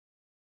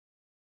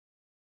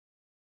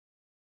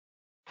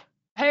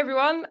Hey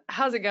everyone,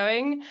 how's it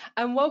going?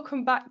 And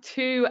welcome back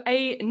to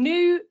a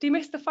new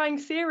Demystifying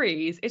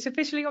series. It's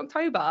officially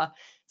October,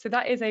 so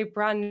that is a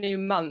brand new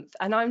month.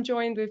 And I'm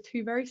joined with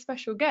two very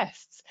special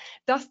guests,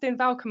 Dustin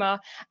Valkamer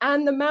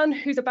and the man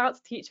who's about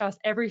to teach us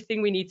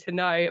everything we need to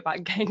know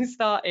about getting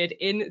started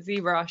in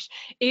ZBrush,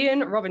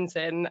 Ian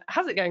Robinson.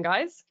 How's it going,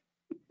 guys?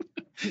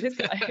 This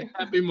guy.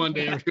 Happy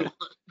Monday, everyone.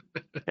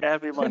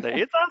 Happy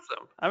Monday. It's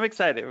awesome. I'm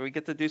excited. We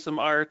get to do some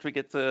art. We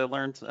get to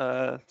learn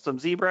some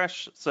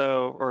ZBrush.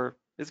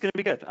 It's going to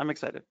be good. I'm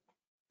excited.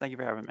 Thank you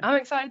for having me. I'm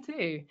excited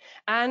too.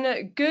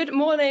 And good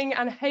morning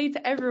and hey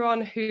to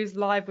everyone who's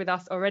live with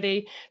us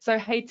already. So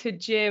hey to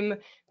Jim,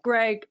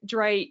 Greg,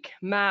 Drake,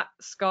 Matt,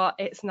 Scott.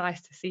 It's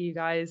nice to see you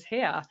guys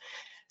here.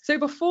 So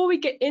before we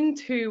get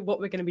into what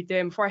we're going to be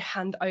doing, before I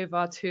hand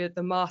over to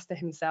the master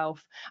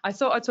himself, I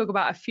thought I'd talk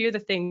about a few of the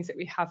things that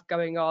we have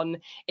going on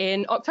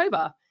in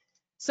October.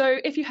 So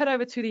if you head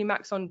over to the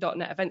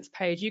Maxon.net events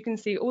page, you can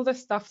see all the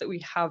stuff that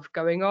we have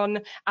going on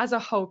as a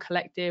whole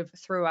collective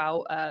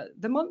throughout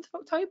the month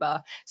of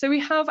October. So we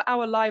have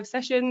our live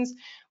sessions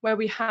where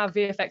we have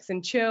VFX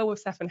and Chill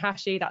with Seth and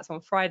Hashi, that's on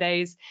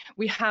Fridays.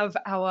 We have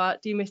our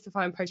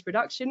Demystifying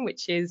post-production,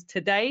 which is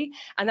today,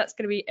 and that's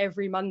going to be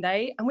every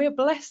Monday. And we are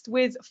blessed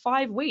with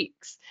 5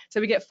 weeks. So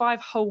we get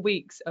 5 whole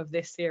weeks of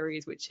this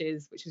series, which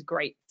is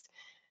great.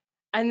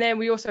 And then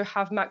we also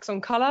have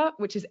Maxon Color,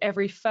 which is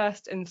every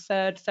first and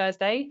third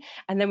Thursday.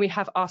 And then we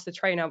have Ask the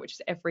Trainer, which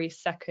is every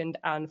second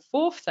and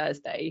fourth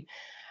Thursday.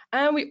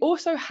 And we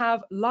also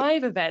have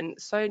live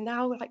events. So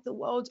now like the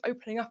world's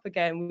opening up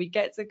again, we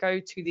get to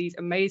go to these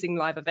amazing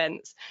live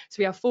events. So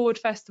we have Forward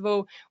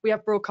Festival, we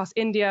have Broadcast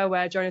India,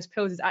 where Jonas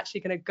Pils is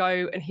actually going to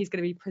go and he's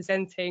going to be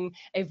presenting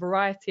a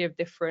variety of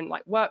different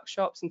like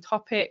workshops and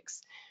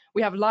topics.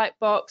 We have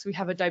Lightbox, we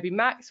have Adobe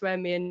Max, where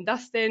me and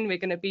Dustin, we're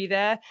going to be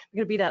there. We're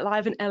going to be there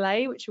live in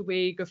LA, which will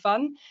be good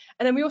fun.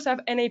 And then we also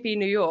have NAB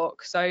New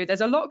York. So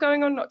there's a lot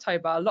going on in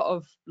October, a lot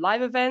of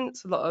live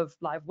events, a lot of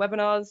live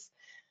webinars.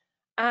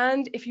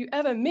 And if you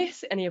ever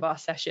miss any of our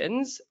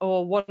sessions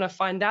or want to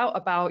find out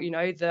about,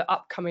 the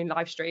upcoming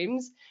live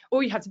streams,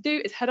 all you have to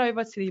do is head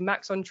over to the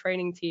Maxon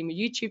Training Team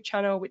YouTube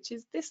channel, which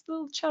is this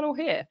little channel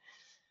here.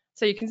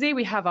 So you can see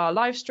we have our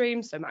live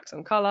streams, so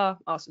Maxon Color,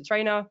 Ask the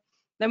Trainer.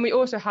 Then we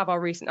also have our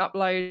recent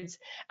uploads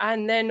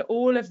and then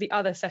all of the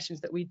other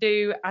sessions that we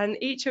do. And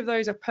each of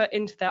those are put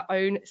into their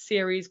own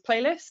series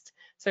playlist.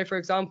 So for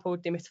example,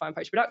 Demystifying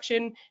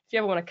post-production, if you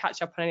ever want to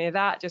catch up on any of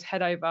that, just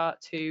head over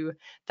to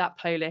that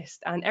playlist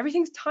and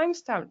everything's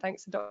timestamped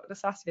thanks to Dr.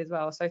 Sassy as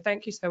well. So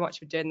thank you so much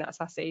for doing that,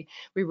 Sassy.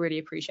 We really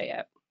appreciate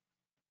it.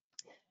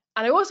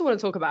 And I also want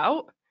to talk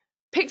about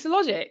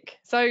Pixologic,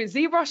 so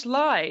ZBrush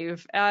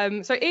Live.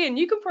 So Ian,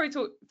 you can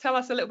probably tell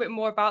us a little bit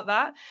more about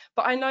that,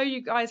 but I know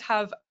you guys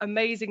have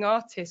amazing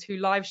artists who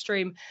live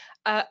stream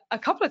a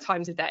couple of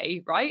times a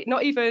day, right?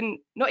 Not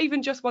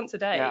even just once a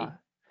day.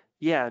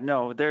 Yeah,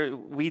 no,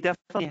 we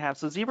definitely have.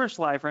 So ZBrush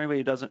Live, for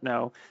anybody who doesn't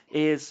know,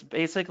 is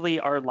basically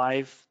our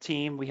live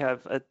team. We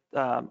have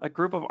a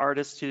group of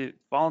artists who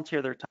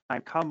volunteer their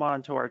time, come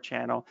onto our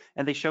channel,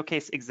 and they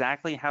showcase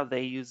exactly how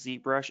they use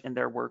ZBrush in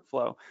their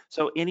workflow.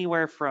 So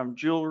anywhere from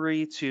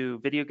jewelry to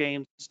video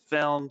games,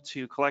 film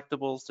to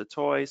collectibles to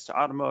toys to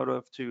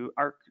automotive to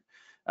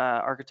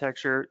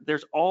architecture.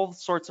 There's all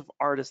sorts of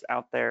artists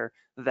out there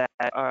that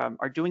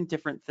are doing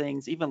different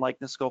things. Even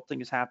likeness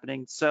sculpting is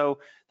happening. So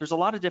there's a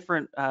lot of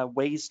different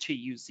ways to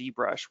use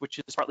ZBrush, which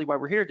is partly why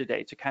we're here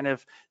today, to kind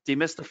of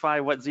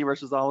demystify what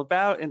ZBrush is all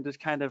about and to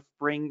kind of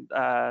bring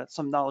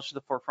some knowledge to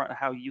the forefront of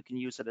how you can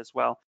use it as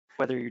well,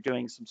 whether you're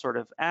doing some sort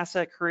of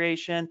asset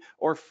creation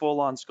or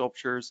full-on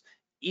sculptures.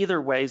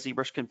 Either way,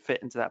 ZBrush can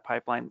fit into that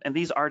pipeline. And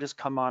these artists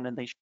come on and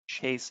they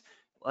chase,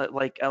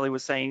 like Ellie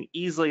was saying,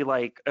 easily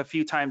like a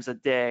few times a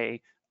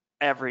day,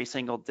 every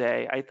single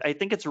day. I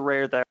think it's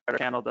rare that our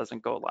channel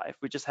doesn't go live.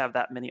 We just have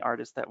that many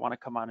artists that want to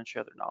come on and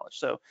share their knowledge.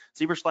 So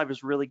ZBrush Live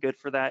is really good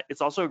for that.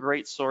 It's also a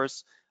great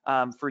source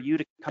for you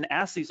to kind of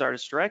ask these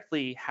artists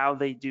directly how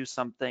they do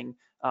something,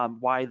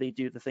 why they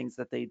do the things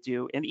that they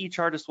do. And each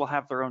artist will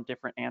have their own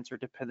different answer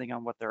depending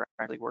on what they're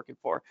actually working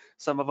for.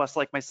 Some of us,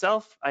 like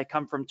myself, I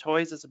come from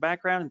toys as a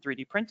background and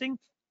 3D printing.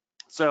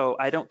 So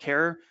I don't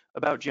care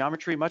about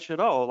geometry much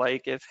at all.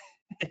 Like if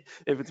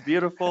it's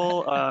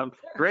beautiful,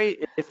 great.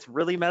 If it's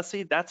really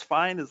messy, that's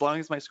fine, as long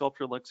as my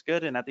sculpture looks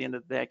good and at the end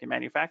of the day I can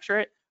manufacture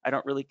it. I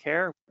don't really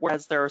care.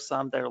 Whereas there are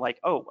some that are like,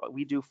 oh,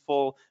 we do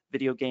full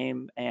video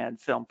game and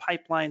film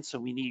pipelines, so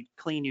we need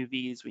clean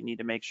UVs. We need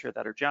to make sure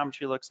that our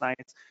geometry looks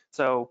nice.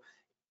 So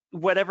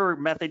whatever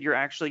method you're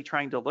actually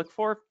trying to look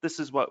for, this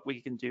is what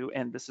we can do,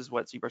 and this is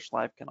what ZBrush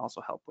Live can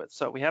also help with.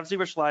 So we have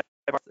ZBrush Live,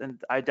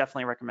 and I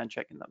definitely recommend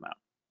checking them out.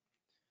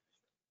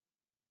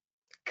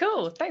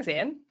 Cool, thanks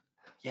Ian.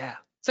 Yeah.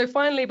 So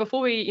finally,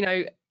 before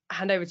we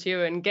hand over to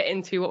you and get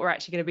into what we're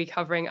actually going to be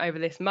covering over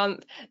this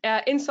month.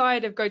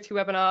 Inside of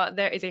GoToWebinar,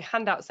 there is a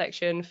handout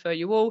section for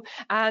you all,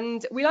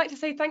 and we like to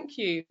say thank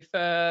you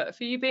for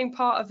you being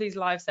part of these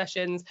live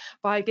sessions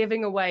by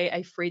giving away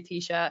a free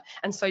t-shirt.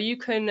 And so you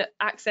can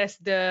access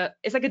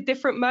it's like a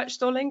different merch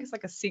store link, it's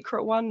like a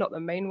secret one, not the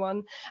main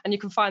one, and you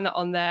can find that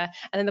on there.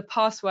 And then the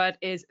password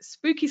is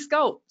spooky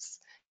sculpts,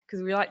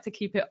 because we like to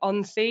keep it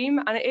on theme,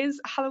 and it is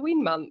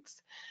Halloween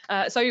month.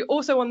 So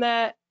also on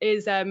there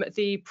is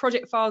the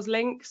project files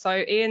link.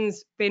 So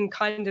Ian's been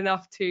kind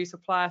enough to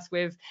supply us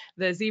with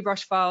the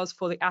ZBrush files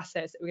for the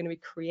assets that we're going to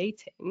be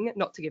creating,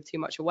 not to give too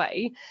much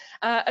away,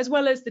 as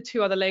well as the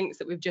 2 other links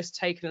that we've just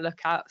taken a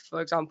look at,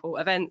 for example,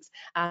 events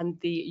and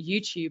the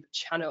YouTube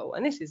channel.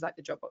 And this is like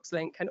the Dropbox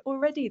link, and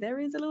already there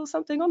is a little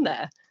something on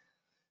there.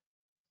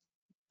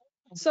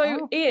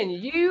 So Ian,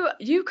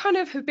 you kind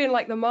of have been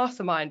like the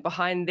mastermind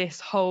behind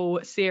this whole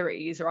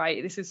series,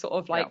 right? This is sort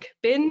of like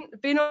been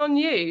on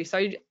you. So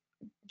do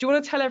you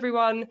want to tell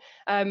everyone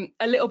a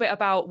little bit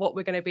about what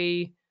we're going to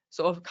be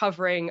sort of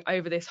covering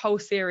over this whole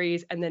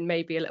series, and then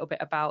maybe a little bit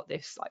about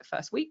this like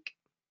first week?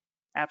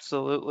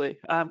 Absolutely.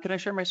 Can I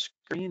share my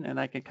screen and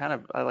I can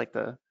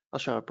I'll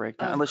show a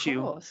breakdown. Of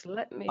course.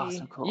 Let me.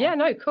 Awesome, cool. Yeah,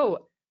 no,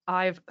 cool.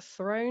 I've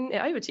thrown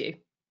it over to you.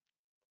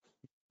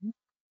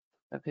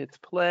 I've hit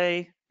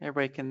play.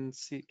 Everybody can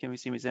see. Can we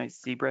see me using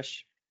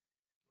ZBrush?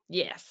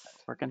 Yes.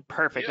 That's working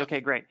perfect. Yeah.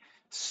 Okay, great.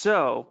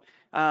 So,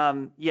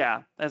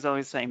 yeah, as I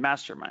was saying,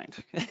 mastermind.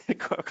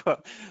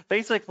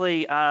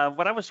 Basically,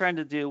 what I was trying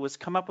to do was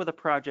come up with a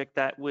project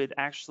that would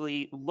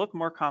actually look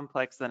more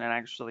complex than it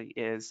actually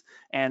is,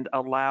 and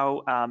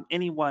allow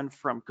anyone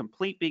from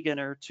complete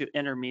beginner to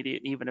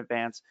intermediate, even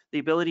advanced, the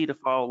ability to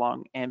follow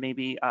along and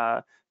maybe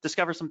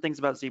discover some things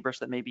about ZBrush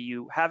that maybe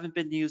you haven't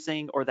been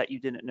using or that you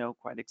didn't know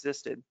quite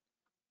existed.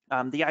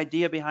 The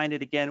idea behind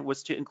it, again,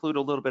 was to include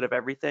a little bit of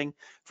everything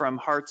from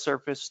hard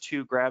surface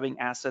to grabbing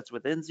assets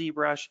within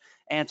ZBrush,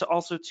 and to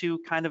also to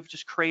kind of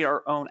just create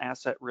our own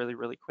asset really,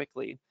 really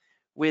quickly.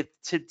 With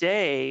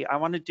today, I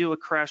want to do a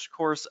crash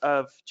course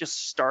of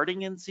just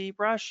starting in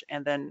ZBrush,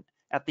 and then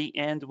at the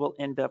end, we'll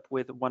end up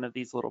with one of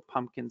these little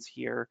pumpkins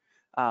here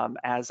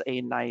as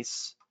a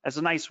nice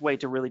way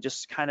to really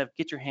just kind of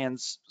get your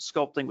hands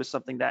sculpting with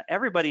something that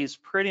everybody's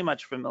pretty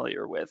much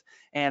familiar with.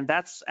 And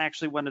that's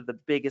actually one of the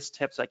biggest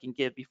tips I can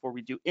give before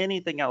we do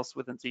anything else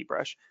within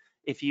ZBrush.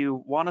 If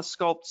you want to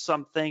sculpt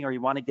something or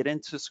you want to get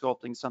into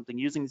sculpting something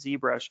using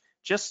ZBrush,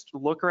 just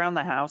look around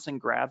the house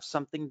and grab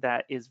something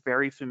that is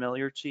very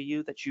familiar to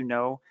you, that you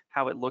know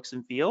how it looks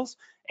and feels.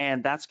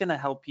 And that's going to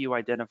help you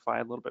identify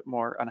a little bit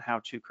more on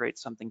how to create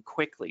something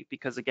quickly.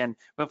 Because again,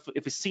 if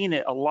you've seen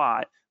it a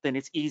lot, then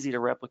it's easy to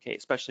replicate,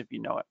 especially if you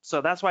know it.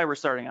 So that's why we're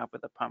starting off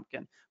with a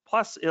pumpkin.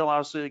 Plus, it'll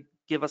also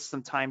give us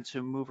some time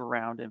to move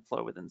around and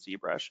flow within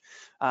ZBrush.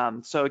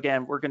 So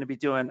again, we're going to be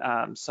doing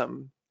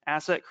some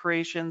asset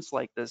creations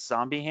like this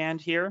zombie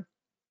hand here.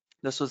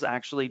 This was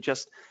actually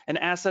just an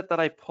asset that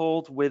I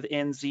pulled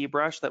within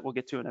ZBrush that we'll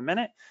get to in a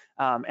minute,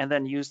 and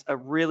then used a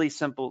really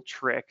simple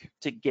trick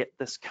to get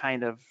this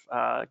kind of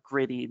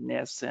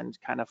grittiness and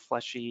kind of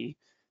fleshy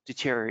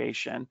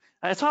deterioration.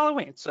 It's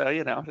Halloween, so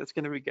you know it's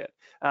going to be good.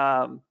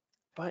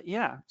 But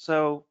yeah,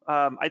 so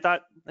I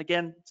thought,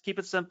 again, let's keep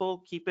it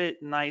simple, keep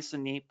it nice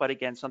and neat, but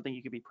again, something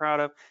you could be proud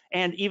of,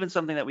 and even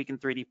something that we can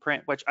 3D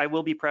print, which I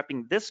will be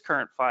prepping this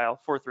current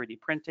file for 3D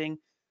printing.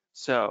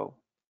 So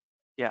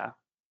yeah,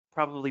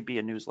 probably be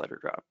a newsletter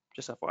drop,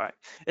 just FYI.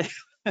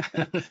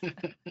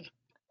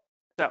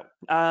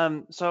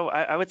 So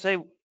I would say,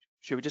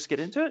 should we just get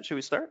into it? Should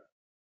we start?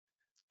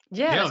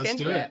 Yeah, let's get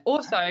into it.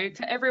 Also,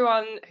 to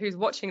everyone who's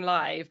watching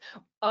live,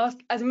 ask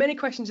as many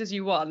questions as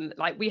you want.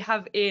 Like we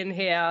have Ian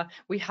here,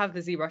 we have the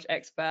ZBrush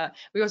expert,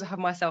 we also have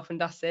myself and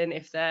Dustin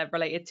if they're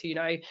related to, you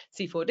know,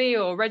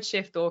 C4D or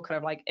Redshift or kind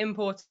of like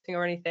importing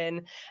or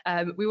anything.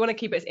 We want to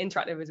keep it as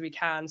interactive as we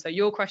can. So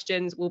your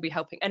questions will be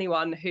helping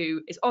anyone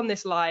who is on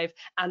this live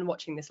and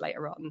watching this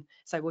later on.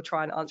 So we'll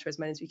try and answer as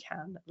many as we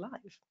can live.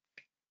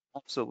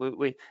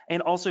 Absolutely.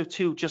 And also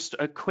too, just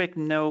a quick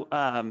note,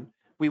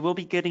 we will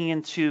be getting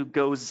into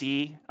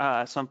GoZ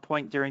at some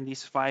point during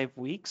these 5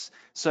 weeks.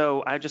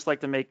 So I'd just like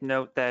to make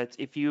note that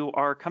if you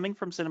are coming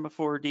from Cinema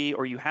 4D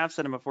or you have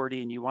Cinema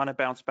 4D and you want to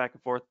bounce back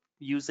and forth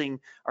using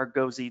our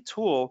GoZ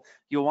tool,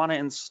 you'll want to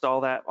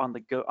install that on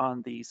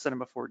the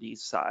Cinema 4D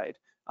side.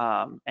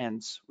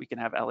 And we can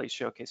have Ellie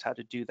showcase how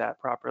to do that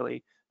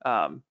properly.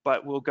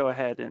 But we'll go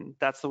ahead and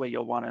that's the way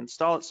you'll want to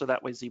install it, so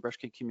that way ZBrush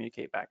can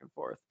communicate back and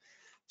forth.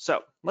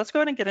 So let's go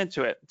ahead and get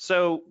into it.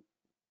 So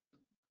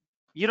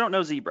you don't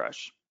know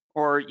ZBrush,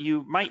 or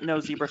you might know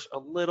ZBrush a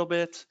little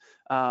bit.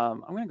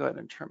 I'm gonna go ahead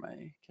and turn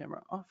my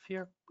camera off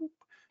here. Boop.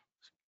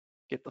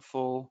 Get the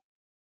full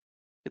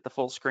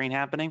screen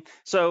happening.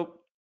 So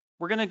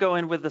we're gonna go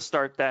in with the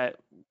start that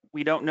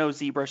we don't know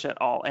ZBrush at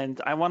all. And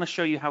I wanna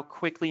show you how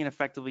quickly and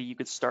effectively you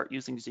could start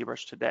using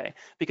ZBrush today,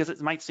 because it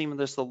might seem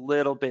just a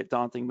little bit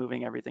daunting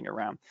moving everything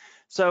around.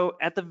 So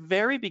at the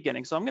very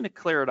beginning, so I'm gonna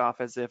clear it off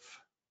as if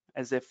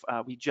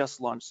we just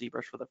launched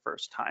ZBrush for the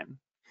first time.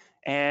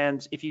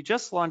 And if you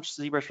just launched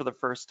ZBrush for the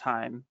first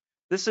time,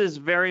 This is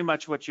very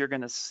much what you're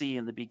going to see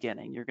in the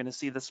beginning. You're going to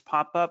see this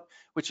pop up,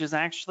 which is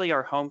actually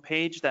our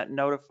homepage that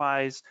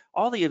notifies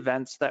all the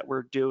events that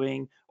we're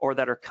doing or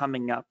that are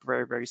coming up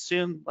very, very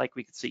soon. Like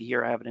we can see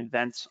here, I have an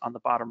event on the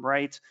bottom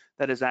right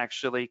that is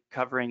actually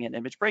covering an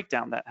image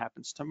breakdown that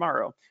happens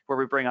tomorrow, where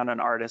we bring on an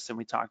artist and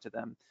we talk to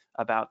them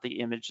about the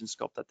image and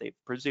sculpt that they've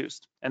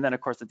produced. And then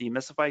of course the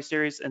Demystify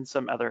series and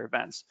some other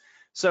events.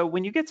 So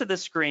when you get to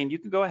this screen, you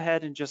can go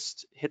ahead and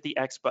just hit the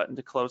X button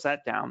to close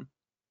that down.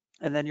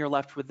 And then you're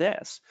left with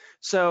this.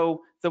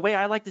 So the way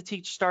I like to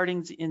teach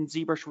starting in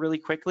ZBrush really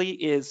quickly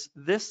is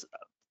this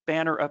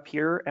banner up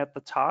here at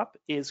the top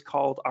is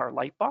called our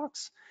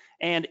Lightbox.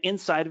 And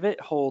inside of it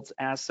holds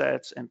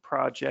assets and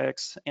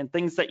projects and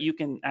things that you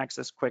can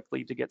access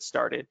quickly to get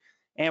started.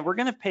 And we're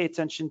gonna pay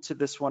attention to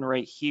this one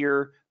right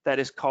here that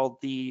is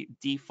called the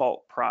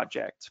default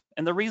project.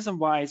 And the reason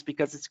why is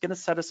because it's gonna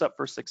set us up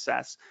for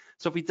success.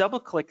 So if we double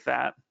click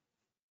that,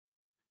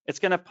 it's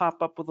going to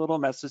pop up with a little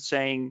message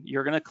saying,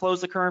 you're going to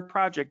close the current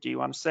project. Do you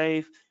want to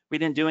save? We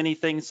didn't do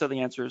anything, so the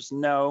answer is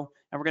no.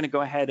 And we're going to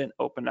go ahead and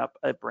open up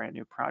a brand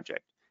new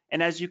project.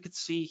 And as you can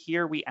see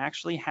here, we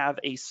actually have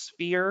a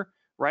sphere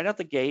right out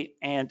the gate,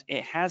 and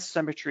it has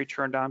symmetry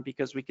turned on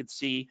because we could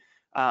see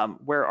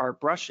where our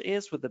brush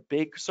is with a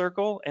big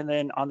circle. And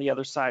then on the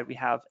other side, we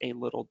have a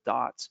little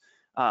dot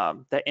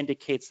that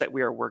indicates that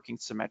we are working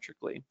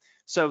symmetrically.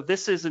 So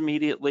this is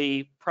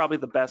immediately probably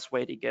the best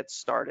way to get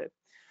started.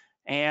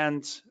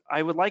 And I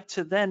would like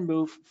to then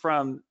move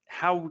from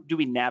how do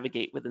we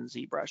navigate within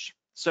ZBrush.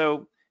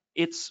 So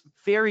it's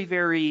very,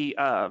 very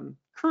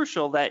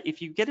crucial that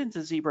if you get into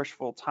ZBrush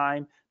full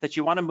time, that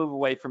you want to move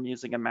away from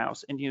using a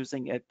mouse and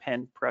using a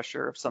pen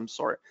pressure of some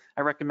sort.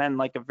 I recommend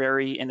like a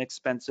very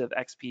inexpensive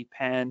XP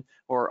pen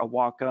or a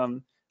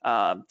Wacom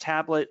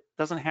tablet.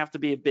 Doesn't have to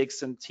be a big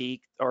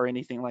Cintiq or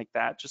anything like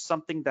that. Just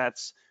something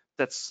that's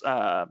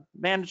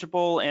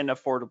manageable and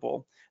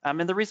affordable.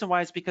 And the reason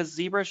why is because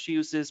ZBrush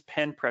uses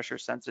pen pressure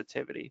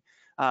sensitivity.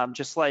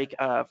 Just like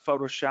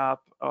Photoshop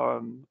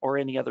or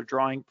any other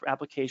drawing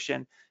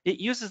application,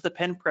 it uses the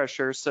pen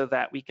pressure so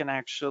that we can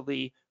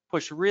actually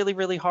push really,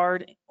 really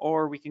hard,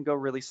 or we can go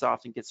really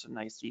soft and get some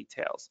nice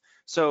details.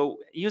 So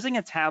using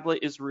a tablet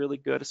is really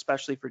good,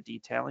 especially for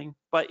detailing.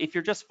 But if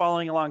you're just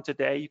following along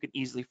today, you can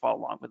easily follow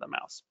along with a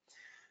mouse.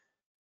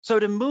 So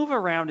to move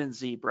around in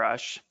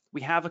ZBrush, we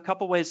have a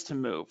couple ways to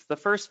move. The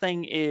first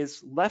thing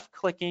is left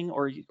clicking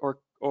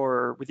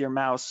or with your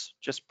mouse,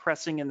 just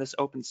pressing in this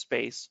open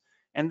space.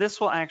 And this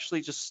will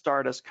actually just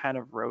start us kind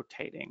of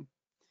rotating.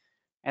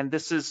 And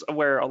this is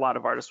where a lot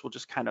of artists will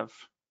just kind of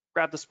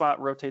grab the spot,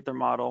 rotate their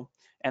model,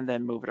 and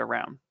then move it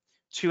around.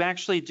 To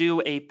actually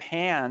do a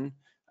pan,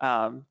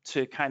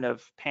 to kind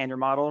of pan your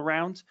model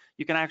around,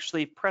 you can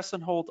actually press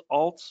and hold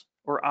Alt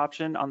or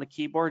Option on the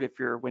keyboard if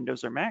you're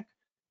Windows or Mac,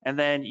 and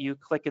then you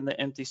click in the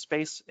empty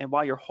space, and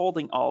while you're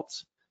holding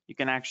Alt, you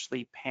can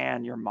actually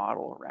pan your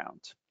model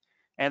around.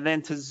 And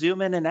then to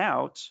zoom in and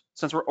out,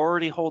 since we're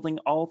already holding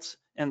Alt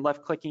and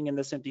left clicking in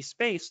this empty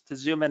space, to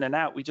zoom in and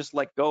out, we just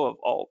let go of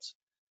Alt,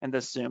 and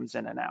this zooms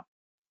in and out.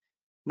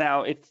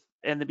 Now, if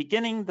in the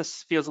beginning,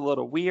 this feels a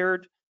little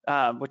weird,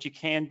 what you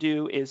can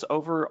do is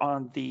over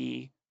on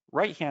the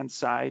right-hand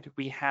side,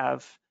 we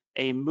have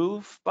a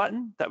move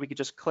button that we could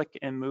just click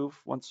and move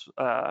once,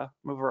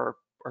 move our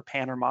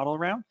pan our model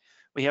around.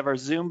 We have our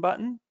zoom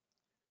button,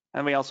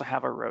 and we also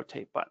have our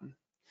rotate button.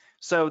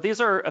 So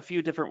these are a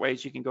few different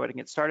ways you can go ahead and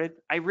get started.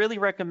 I really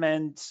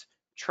recommend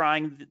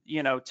trying,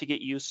 to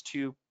get used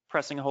to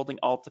pressing and holding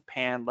Alt to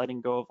pan,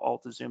 letting go of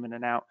Alt to zoom in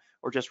and out,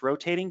 or just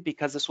rotating,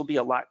 because this will be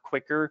a lot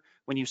quicker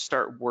when you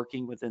start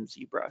working within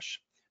ZBrush.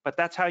 But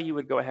that's how you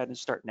would go ahead and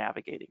start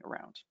navigating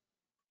around.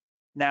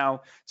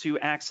 Now, to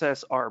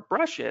access our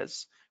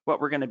brushes, what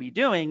we're going to be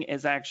doing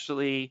is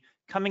actually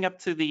coming up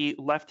to the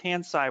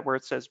left-hand side where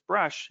it says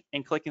brush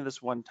and clicking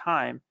this one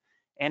time.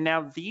 And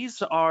now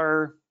these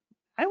are,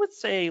 I would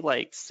say,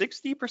 like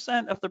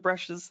 60% of the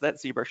brushes that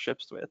ZBrush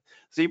ships with.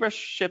 ZBrush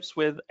ships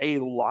with a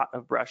lot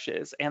of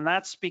brushes, and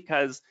that's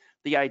because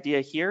the idea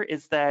here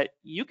is that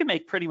you can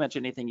make pretty much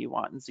anything you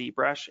want in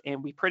ZBrush,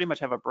 and we pretty much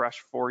have a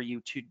brush for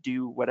you to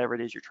do whatever it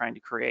is you're trying to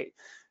create.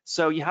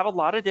 So you have a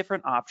lot of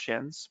different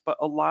options, but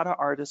a lot of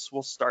artists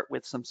will start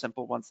with some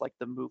simple ones like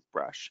the move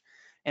brush.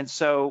 And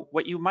so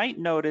what you might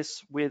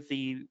notice with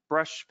the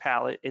brush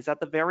palette is at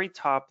the very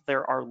top,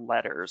 there are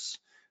letters.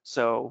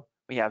 So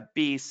we have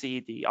B,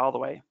 C, D, all the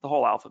way, the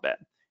whole alphabet.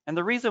 And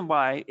the reason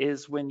why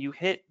is when you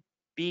hit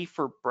B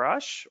for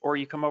brush, or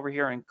you come over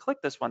here and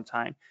click this one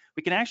time,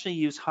 we can actually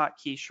use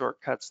hotkey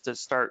shortcuts to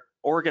start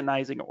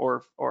organizing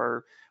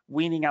or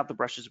weaning out the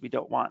brushes we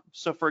don't want.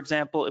 So for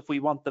example, if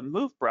we want the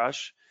move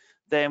brush,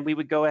 then we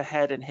would go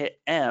ahead and hit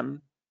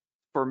M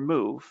for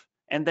move,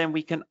 and then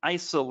we can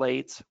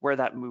isolate where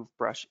that move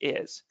brush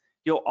is.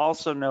 You'll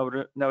also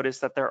notice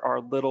that there are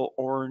little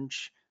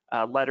orange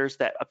letters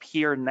that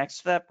appear next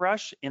to that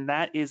brush, and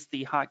that is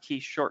the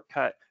hotkey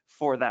shortcut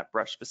for that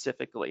brush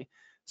specifically.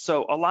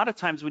 So a lot of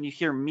times when you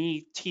hear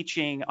me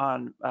teaching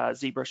on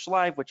ZBrush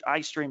Live, which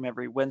I stream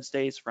every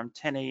Wednesdays from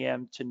 10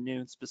 a.m. to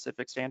noon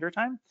Pacific Standard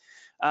Time,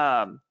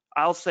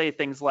 I'll say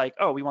things like,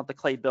 oh, we want the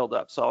clay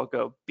buildup. So I'll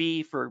go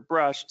B for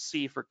brush,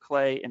 C for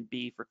clay, and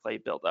B for clay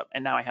buildup.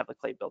 And now I have the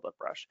clay buildup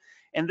brush.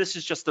 And this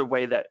is just the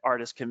way that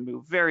artists can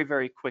move very,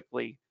 very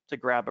quickly to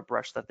grab a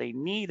brush that they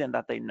need and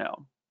that they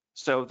know.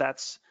 So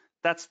that's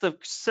the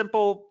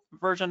simple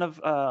version of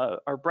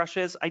our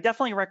brushes. I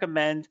definitely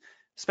recommend,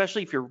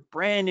 especially if you're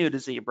brand new to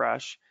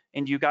ZBrush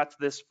and you got to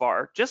this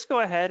far, just go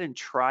ahead and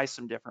try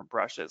some different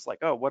brushes. Like,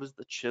 oh, what does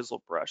the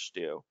chisel brush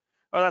do?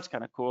 Oh, that's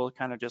kind of cool. It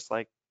kind of just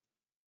like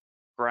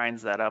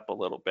grinds that up a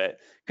little bit.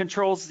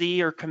 Control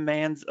Z or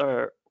Command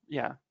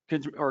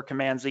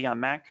Command Z on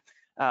Mac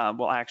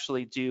will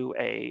actually do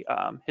a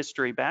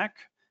history back,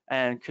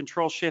 and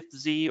Control Shift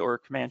Z or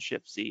Command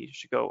Shift Z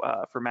should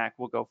go for Mac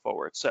will go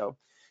forward. So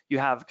you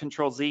have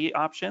Control Z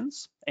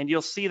options, and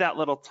you'll see that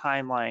little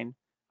timeline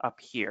up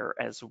here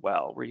as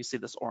well, where you see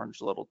this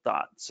orange little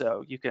dot.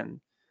 So you can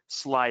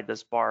slide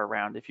this bar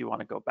around if you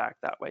want to go back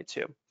that way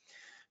too.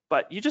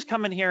 But you just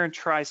come in here and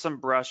try some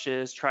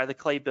brushes, try the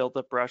clay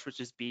buildup brush, which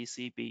is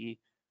BCB,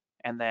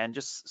 and then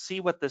just see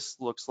what this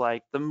looks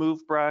like. The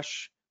move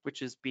brush,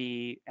 which is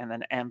B, and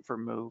then M for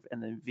move,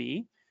 and then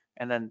V,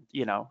 and then,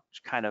 you know,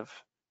 kind of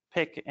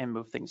pick and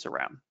move things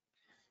around.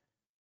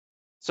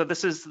 So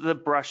this is the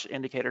brush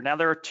indicator. Now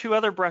there are two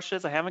other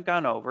brushes I haven't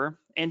gone over,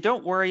 and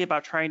don't worry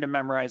about trying to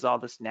memorize all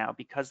this now,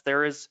 because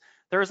there is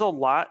a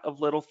lot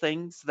of little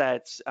things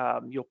that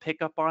you'll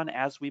pick up on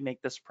as we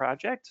make this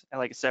project. And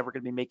like I said, we're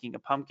going to be making a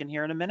pumpkin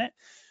here in a minute.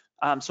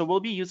 So we'll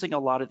be using a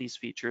lot of these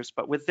features,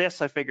 but with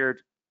this, I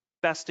figured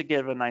best to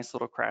give a nice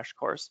little crash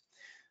course.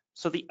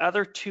 So the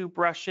other two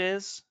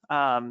brushes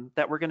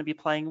that we're going to be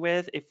playing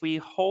with, if we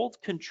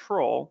hold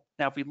Control,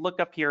 now if we look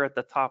up here at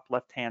the top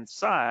left-hand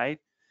side,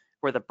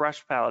 where the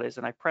brush palette is,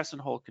 and I press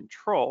and hold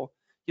Control,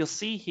 you'll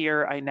see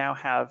here I now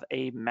have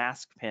a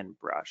mask pen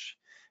brush.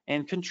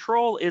 And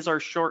Control is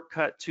our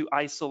shortcut to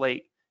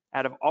isolate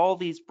out of all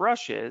these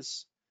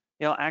brushes.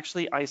 It'll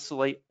actually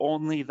isolate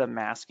only the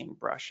masking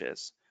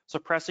brushes. So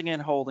pressing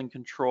and holding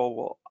Control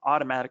will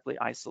automatically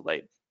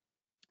isolate.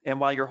 And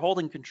while you're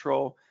holding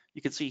Control,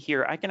 you can see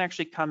here, I can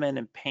actually come in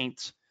and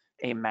paint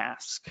a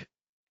mask.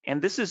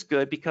 And this is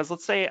good because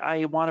let's say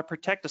I want to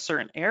protect a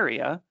certain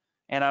area,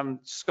 and I'm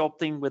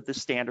sculpting with the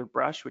standard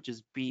brush, which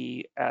is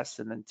B, S,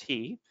 and then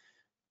T.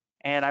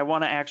 And I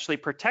want to actually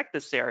protect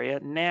this area.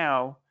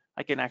 Now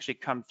I can actually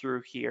come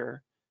through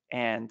here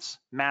and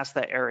mask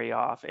that area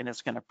off, and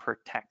it's going to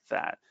protect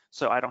that.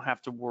 So I don't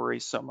have to worry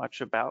so much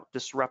about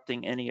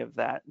disrupting any of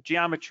that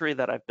geometry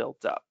that I've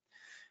built up.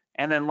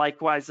 And then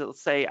likewise,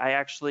 let's say I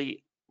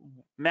actually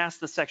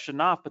mask the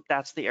section off, but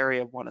that's the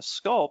area I want to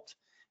sculpt.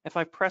 If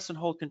I press and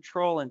hold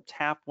Control and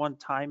tap one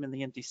time in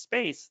the empty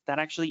space, that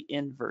actually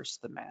inverts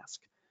the mask.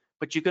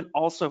 But you can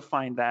also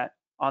find that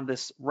on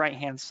this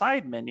right-hand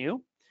side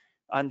menu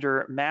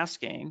under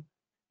masking,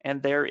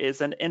 and there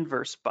is an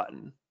inverse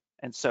button.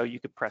 And so you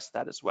could press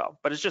that as well.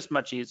 But it's just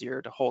much easier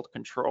to hold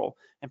Control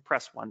and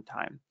press one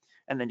time.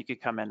 And then you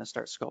could come in and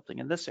start sculpting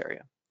in this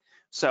area.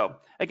 So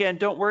again,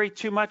 don't worry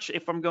too much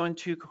if I'm going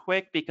too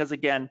quick, because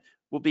again,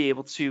 we'll be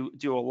able to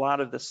do a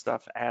lot of this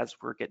stuff as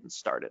we're getting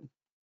started.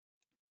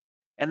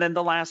 And then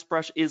the last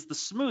brush is the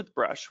smooth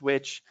brush,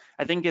 which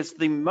I think is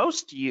the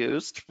most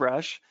used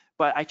brush,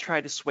 but I try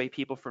to sway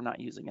people from not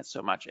using it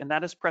so much. And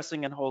that is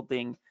pressing and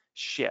holding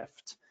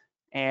Shift.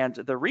 And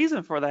the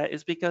reason for that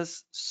is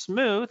because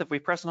smooth, if we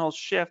press and hold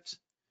Shift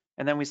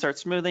and then we start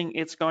smoothing,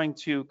 it's going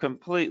to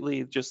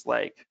completely just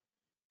like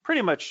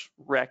pretty much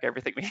wreck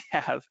everything we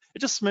have. It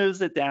just smooths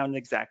it down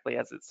exactly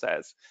as it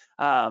says.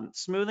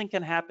 Smoothing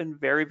can happen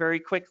very, very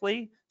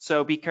quickly,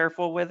 so be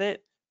careful with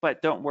it,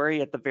 but don't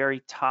worry, at the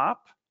very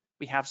top,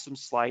 we have some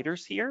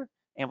sliders here,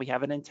 and we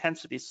have an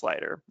intensity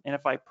slider. And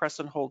if I press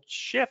and hold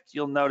Shift,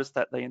 you'll notice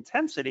that the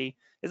intensity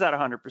is at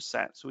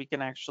 100%. So we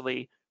can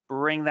actually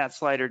bring that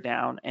slider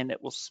down, and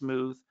it will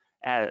smooth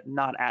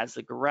not as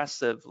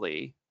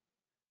aggressively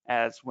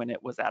as when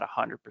it was at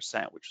 100%,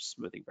 which was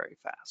smoothing very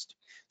fast.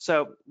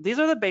 So these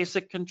are the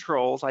basic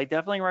controls. I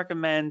definitely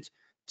recommend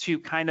to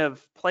kind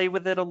of play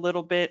with it a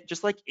little bit,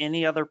 just like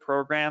any other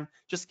program,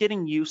 just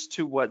getting used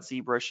to what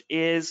ZBrush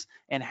is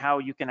and how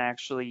you can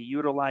actually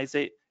utilize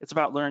it. It's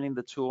about learning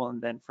the tool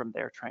and then from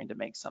there trying to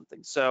make something.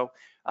 So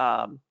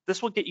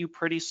this will get you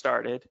pretty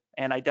started,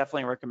 and I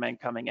definitely recommend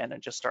coming in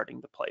and just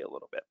starting to play a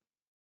little bit.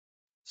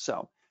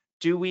 So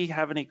do we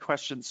have any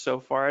questions so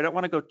far? I don't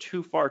want to go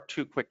too far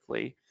too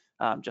quickly,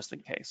 just in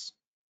case.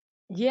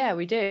 Yeah,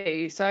 we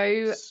do.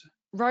 So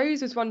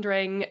Rose was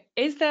wondering,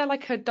 is there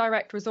like a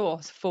direct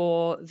resource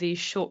for these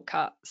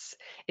shortcuts?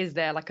 Is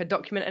there like a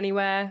document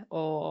anywhere,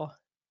 or?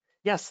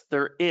 Yes,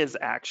 there is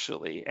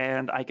actually,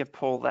 and I can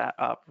pull that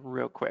up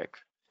real quick.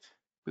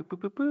 Boop, boop,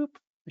 boop, boop.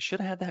 I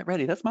should have had that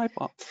ready. That's my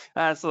fault.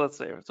 So let's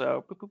see.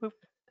 So boop, boop, boop.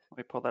 Let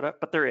me pull that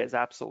up, but there is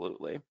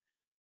absolutely.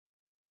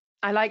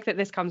 I like that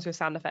this comes with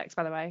sound effects,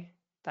 by the way.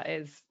 That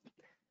is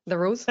the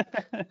rules.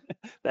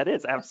 That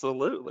is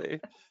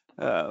absolutely.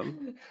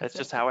 That's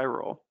just how I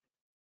roll.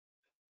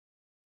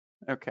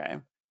 Okay,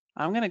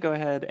 I'm gonna go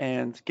ahead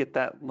and get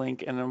that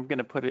link, and I'm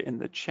gonna put it in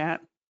the chat.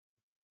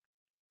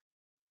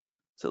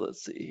 So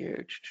let's see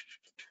here.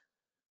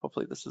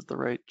 Hopefully this is the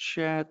right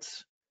chat.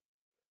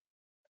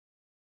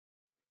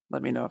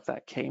 Let me know if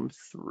that came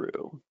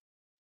through.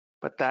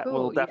 But that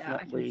will Cool. Yeah, I can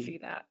definitely, see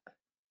that.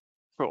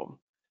 cool.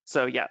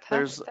 So yeah, Perfect.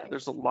 there's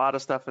Thanks. a lot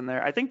of stuff in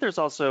there. I think there's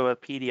also a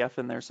PDF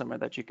in there somewhere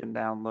that you can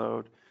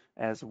download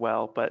as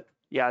well. But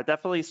yeah,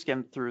 definitely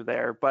skim through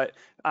there. But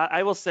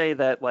I will say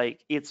that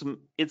like it's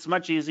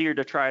much easier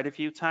to try it a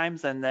few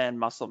times and then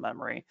muscle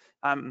memory.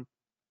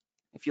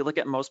 If you look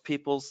at most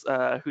people's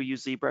who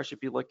use ZBrush,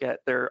 if you look at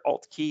their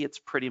Alt key, it's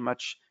pretty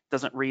much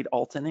doesn't read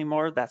Alt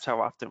anymore. That's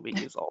how often we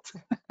use Alt.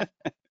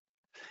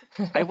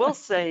 I will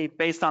say,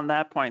 based on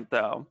that point,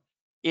 though,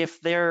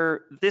 if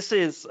this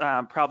is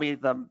probably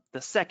the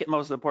second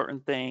most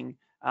important thing,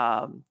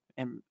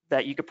 and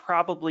that you could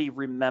probably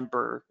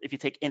remember if you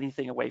take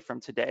anything away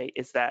from today,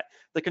 is that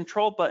the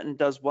control button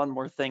does one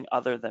more thing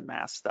other than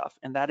mask stuff,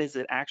 and that is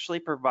it actually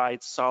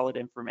provides solid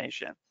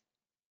information.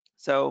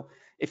 So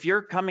if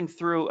you're coming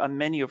through a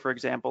menu, for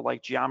example,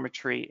 like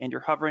geometry, and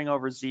you're hovering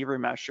over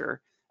ZRemesher,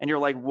 and you're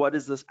like, what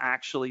does this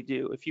actually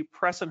do? If you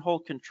press and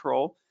hold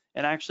control,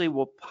 it actually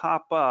will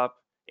pop up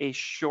a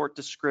short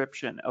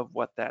description of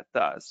what that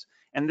does.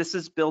 And this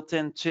is built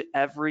into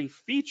every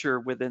feature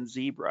within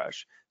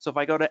ZBrush. So if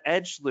I go to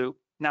Edge Loop,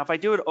 now if I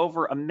do it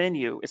over a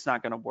menu, it's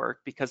not going to work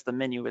because the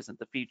menu isn't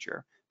the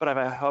feature. But if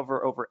I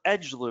hover over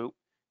Edge Loop,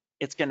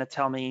 it's going to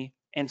tell me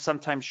and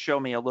sometimes show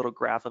me a little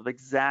graph of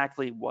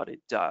exactly what it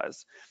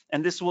does.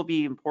 And this will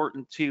be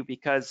important too,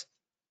 because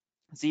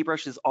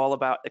ZBrush is all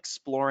about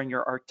exploring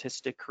your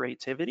artistic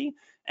creativity.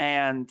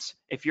 And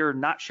if you're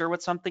not sure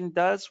what something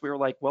does, we were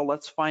like, well,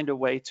 let's find a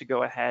way to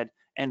go ahead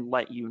and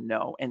let you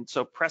know. And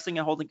so pressing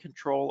and holding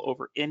control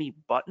over any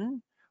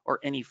button or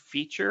any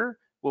feature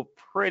will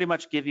pretty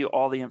much give you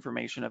all the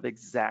information of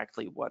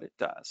exactly what it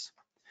does.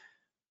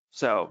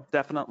 So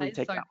That definitely is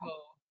take so that one.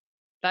 cool.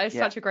 That is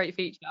Yeah. such a great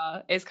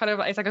feature. It's kind of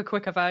it's like a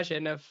quicker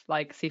version of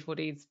like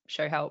C4D's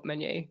show help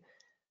menu.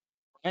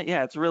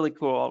 Yeah, it's really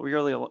cool. We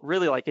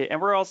really like it.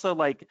 And we're also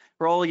like,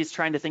 we're always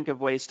trying to think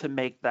of ways to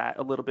make that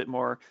a little bit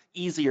more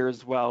easier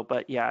as well.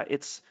 But yeah,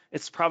 it's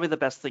probably the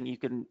best thing you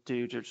can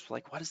do to just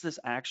like, what does this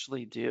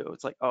actually do?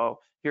 It's like, oh,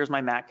 here's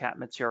my MatCat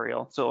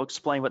material. So it'll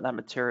explain what that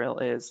material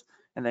is.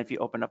 And then if you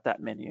open up that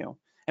menu,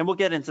 and we'll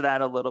get into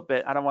that a little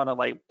bit. I don't want to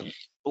like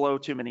blow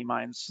too many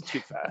minds too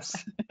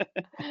fast.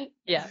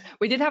 Yeah,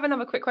 we did have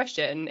another quick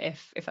question,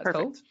 if that's cool.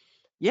 Perfect.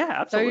 Yeah,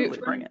 So absolutely.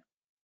 Bring from it.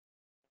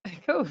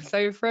 cool.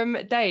 So from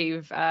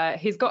Dave,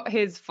 he's got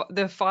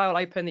the file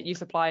open that you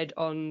supplied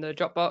on the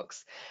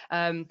Dropbox,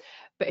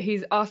 but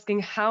he's asking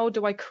how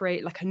do I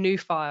create like a new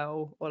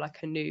file or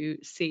like a new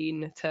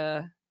scene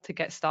to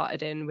get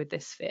started in with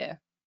this sphere?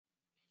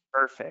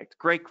 Perfect.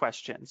 Great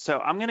question. So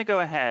I'm going to go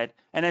ahead,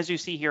 and as you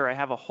see here, I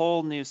have a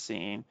whole new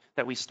scene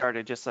that we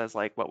started just as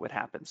like what would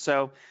happen.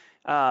 So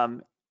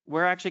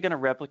we're actually going to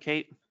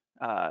replicate,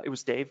 it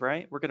was Dave,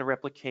 right? We're going to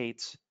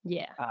replicate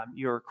Yeah.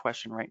 your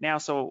question right now.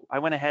 So I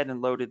went ahead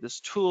and loaded this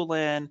tool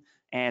in,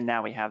 and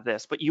now we have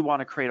this, but you want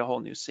to create a whole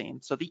new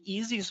scene. So the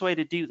easiest way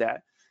to do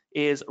that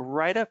is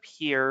right up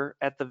here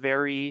at the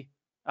very,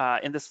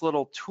 in this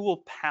little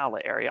tool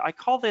palette area. I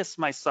call this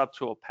my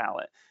subtool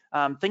palette.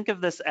 Think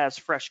of this as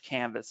fresh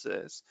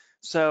canvases.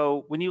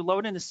 So when you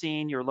load in a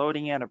scene, you're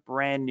loading in a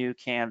brand new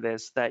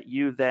canvas that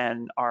you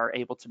then are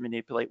able to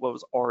manipulate what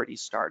was already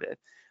started.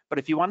 But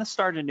if you want to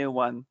start a new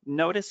one,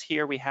 notice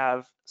here we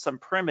have some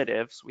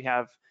primitives. We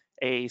have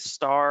a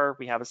star,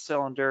 we have a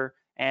cylinder,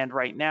 and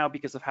right now,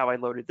 because of how I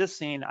loaded this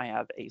scene, I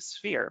have a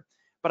sphere.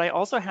 But I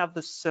also have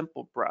the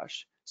simple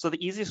brush. So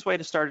the easiest way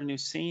to start a new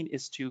scene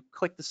is to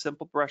click the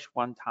simple brush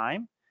one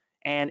time,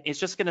 and it's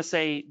just going to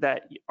say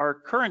that our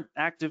current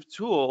active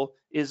tool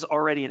is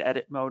already in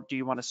edit mode. Do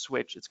you want to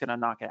switch? It's going to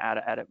knock it out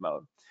of edit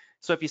mode.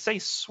 So if you say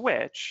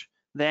switch,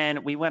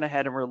 then we went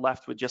ahead and we're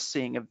left with just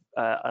seeing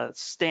a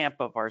stamp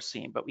of our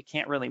scene, but we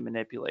can't really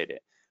manipulate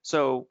it.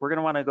 So we're going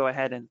to want to go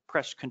ahead and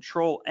press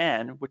Control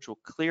N, which will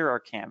clear our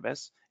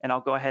canvas. And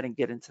I'll go ahead and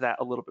get into that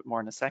a little bit more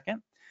in a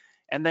second.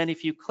 And then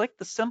if you click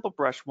the simple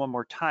brush one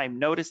more time,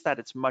 notice that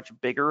it's much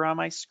bigger on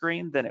my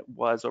screen than it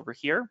was over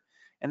here.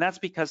 And that's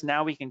because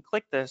now we can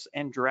click this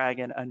and drag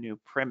in a new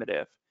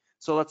primitive.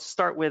 So let's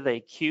start with a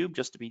cube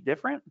just to be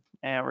different.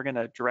 And we're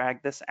gonna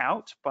drag this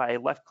out by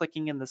left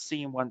clicking in the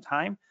scene one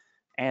time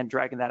and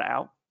dragging that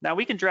out. Now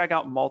we can drag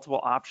out multiple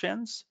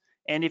options.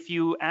 And if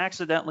you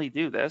accidentally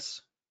do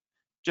this,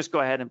 just go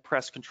ahead and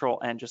press Control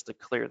N just to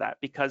clear that,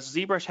 because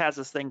ZBrush has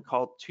this thing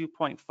called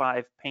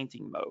 2.5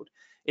 painting mode.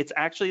 It's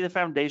actually the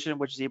foundation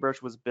which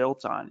ZBrush was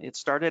built on. It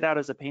started out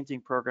as a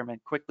painting program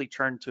and quickly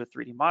turned to a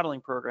 3D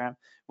modeling program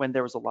when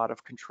there was a lot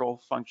of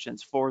control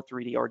functions for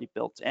 3D already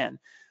built in.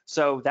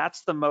 So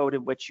that's the mode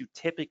in which you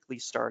typically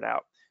start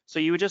out. So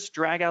you would just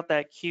drag out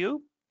that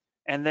cube,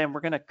 and then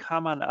we're going to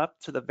come on up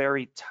to the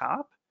very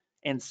top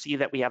and see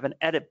that we have an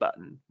edit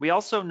button. We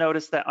also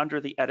notice that under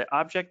the edit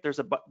object, there's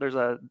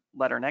a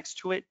letter next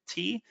to it,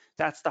 T.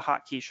 That's the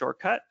hotkey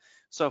shortcut.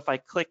 So if I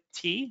click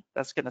T,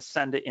 that's going to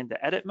send it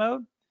into edit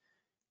mode.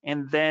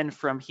 And then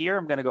from here,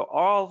 I'm going to go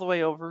all the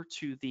way over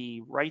to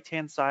the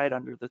right-hand side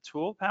under the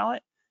tool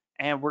palette,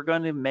 and we're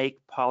going to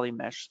make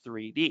Polymesh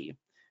 3D.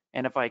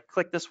 And if I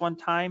click this one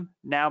time,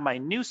 now my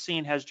new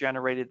scene has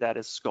generated that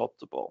is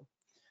sculptable.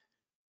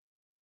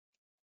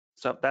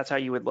 So that's how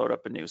you would load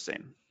up a new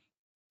scene.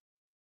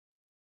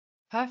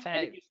 And if you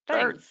Perfect.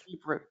 start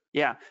Thanks. ZBrush,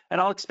 yeah,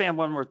 and I'll expand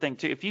one more thing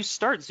too. If you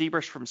start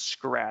ZBrush from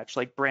scratch,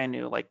 like brand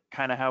new, like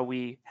kind of how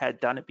we had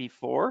done it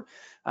before.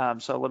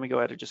 So let me go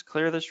ahead and just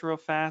clear this real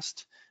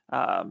fast.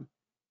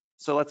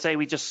 So let's say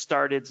we just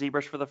started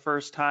ZBrush for the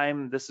first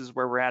time. This is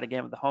where we're at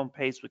again with the home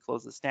page. We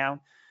close this down.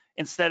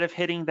 Instead of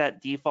hitting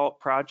that default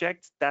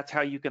project, that's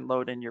how you can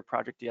load in your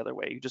project the other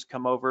way. You just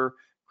come over,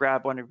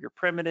 grab one of your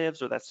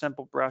primitives or that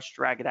simple brush,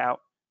 drag it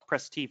out,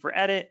 press T for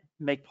edit,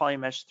 make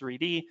polymesh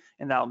 3D,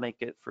 and that'll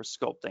make it for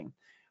sculpting.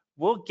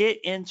 We'll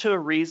get into a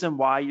reason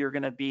why you're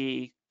going to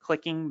be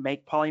clicking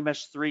make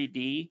polymesh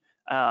 3D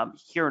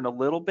here in a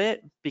little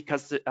bit,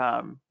 because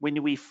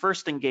when we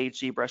first engage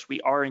ZBrush, we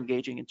are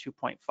engaging in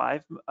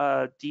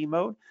 2.5 D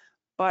mode,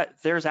 but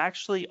there's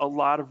actually a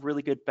lot of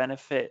really good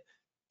benefit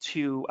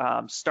to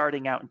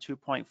starting out in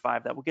 2.5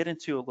 that we'll get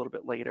into a little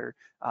bit later,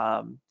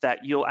 that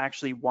you'll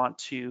actually want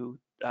to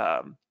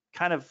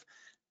kind of,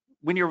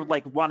 when you're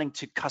like wanting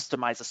to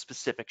customize a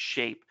specific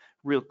shape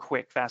real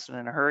quick, fast and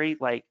in a hurry,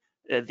 like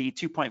the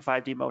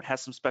 2.5D mode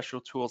has some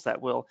special tools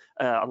that will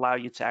allow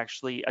you to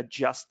actually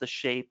adjust the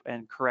shape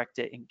and correct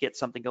it and get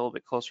something a little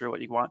bit closer to what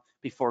you want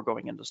before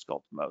going into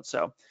sculpt mode.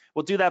 So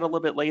we'll do that a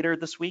little bit later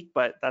this week,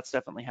 but that's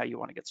definitely how you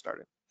want to get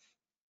started.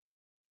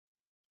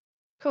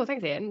 Cool.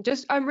 Thanks, Ian.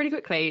 Just really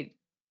quickly.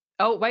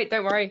 Oh, wait,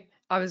 don't worry.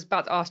 I was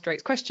about to ask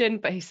Drake's question,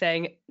 but he's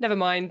saying, never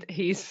mind,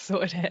 he's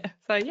sorted it.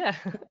 So yeah,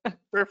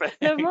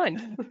 Perfect. never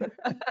mind.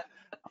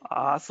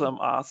 Awesome,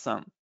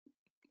 awesome.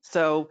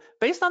 So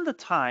based on the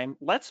time,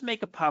 let's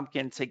make a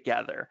pumpkin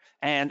together.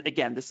 And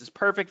again, this is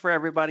perfect for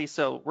everybody.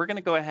 So we're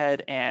gonna go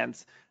ahead and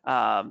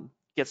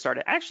get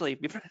started. Actually,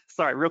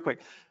 sorry, real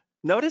quick.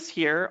 Notice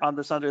here on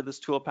this, under this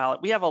tool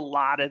palette, we have a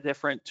lot of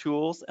different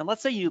tools. And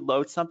let's say you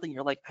load something,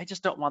 you're like, I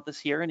just don't want this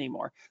here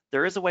anymore.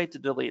 There is a way to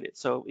delete it.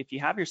 So if you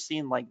have your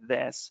scene like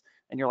this,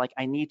 and you're like,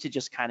 I need to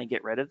just kind of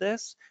get rid of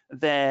this,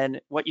 then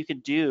what you can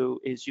do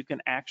is you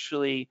can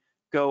actually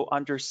go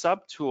under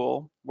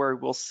subtool, where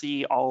we'll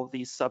see all of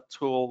these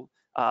subtool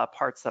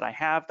parts that I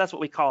have. That's what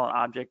we call an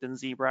object in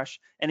ZBrush.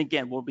 And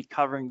again, we'll be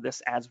covering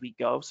this as we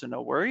go, so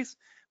no worries.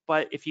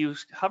 But if you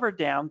hover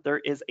down, there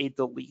is a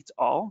delete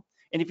all.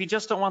 And if you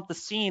just don't want the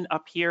scene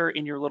up here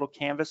in your little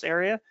canvas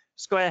area,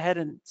 just go ahead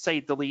and say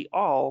delete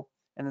all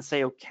and then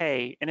say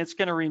okay. And it's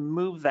gonna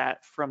remove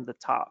that from the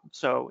top.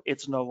 So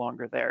it's no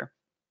longer there.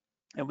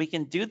 And we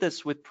can do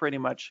this with pretty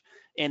much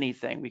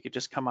anything. We could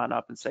just come on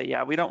up and say,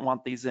 yeah, we don't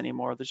want these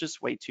anymore. There's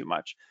just way too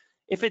much.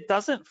 If it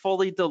doesn't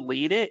fully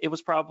delete it, it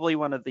was probably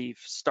one of the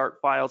start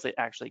files it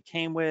actually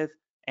came with.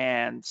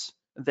 And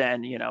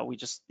then, you know, we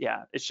just,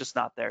 yeah, it's just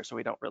not there. So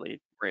we don't really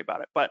worry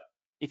about it. But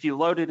if you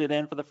loaded it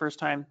in for the first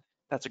time,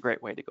 that's a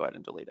great way to go ahead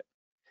and delete it.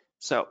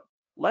 So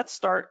let's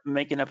start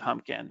making a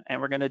pumpkin,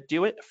 and we're gonna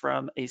do it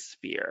from a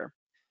sphere.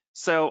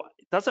 So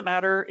it doesn't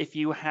matter if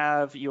you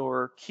have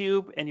your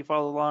cube and you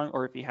follow along,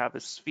 or if you have a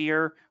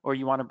sphere, or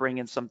you wanna bring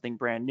in something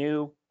brand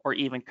new, or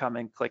even come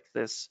and click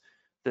this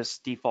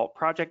default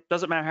project.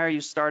 Doesn't matter how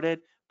you started,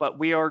 but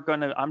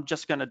I'm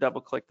just gonna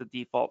double click the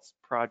default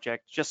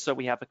project just so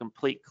we have a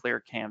complete clear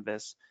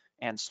canvas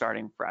and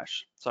starting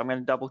fresh. So I'm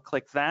gonna double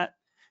click that.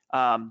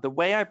 The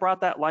way I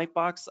brought that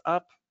lightbox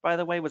up, by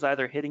the way, was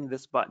either hitting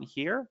this button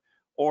here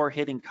or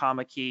hitting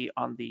comma key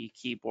on the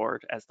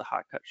keyboard as the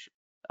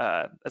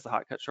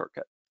hotcut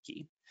shortcut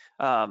key.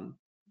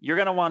 You're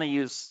gonna want to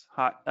use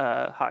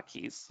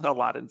hotkeys a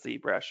lot in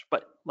ZBrush,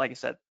 but like I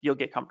said, you'll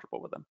get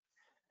comfortable with them.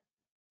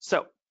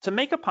 So to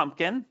make a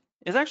pumpkin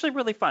is actually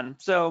really fun.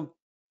 So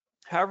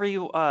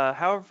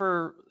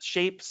however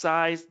shape,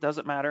 size,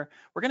 doesn't matter.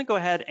 We're gonna go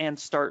ahead and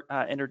start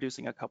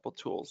introducing a couple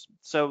tools.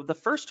 So the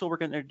first tool we're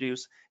gonna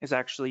introduce is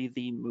actually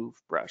the move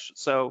brush.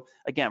 So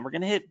again, we're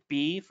gonna hit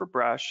B for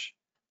brush,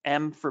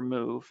 M for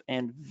move,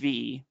 and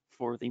V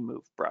for the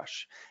move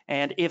brush.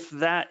 And if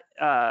that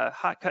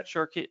hotkey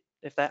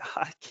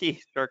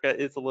shortcut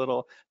is a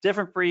little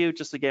different for you,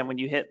 just again, when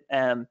you hit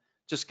M,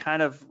 just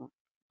kind of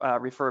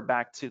refer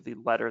back to the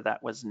letter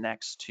that was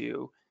next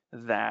to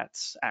that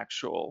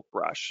actual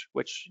brush,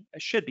 which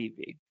should be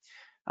V.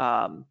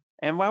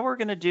 And what we're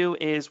gonna do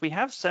is we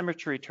have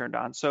symmetry turned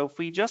on. So if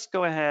we just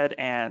go ahead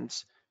and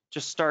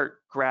just start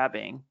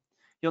grabbing,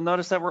 you'll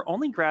notice that we're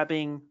only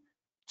grabbing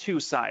two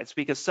sides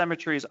because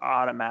symmetry is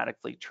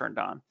automatically turned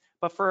on.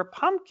 But for a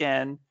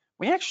pumpkin,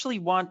 we actually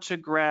want to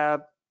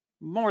grab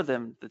more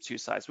than the two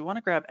sides. We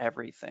wanna grab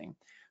everything.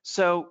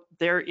 So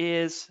there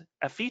is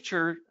a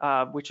feature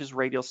which is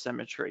radial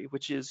symmetry,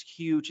 which is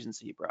huge in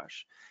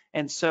ZBrush.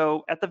 And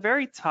so at the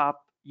very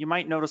top, you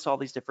might notice all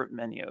these different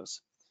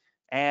menus.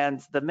 And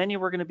the menu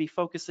we're gonna be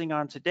focusing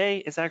on today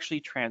is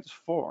actually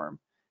transform.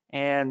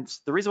 And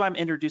the reason why I'm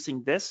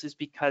introducing this is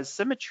because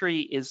symmetry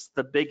is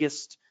the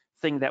biggest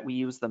thing that we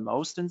use the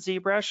most in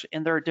ZBrush,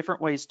 and there are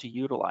different ways to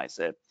utilize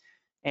it.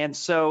 And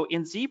so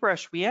in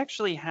ZBrush, we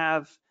actually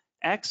have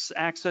X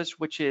axis,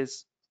 which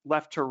is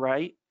left to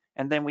right,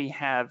 And then we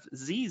have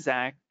Z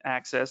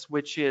axis,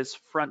 which is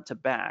front to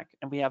back.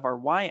 And we have our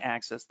Y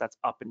axis that's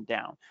up and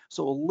down.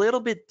 So a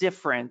little bit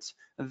different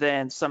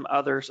than some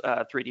other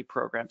 3D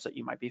programs that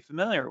you might be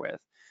familiar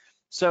with.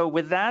 So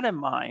with that in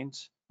mind,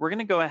 we're going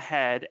to go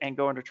ahead and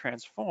go into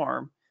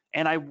transform.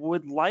 And I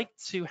would like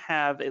to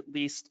have at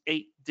least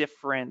 8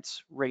 different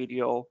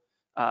radial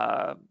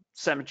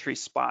symmetry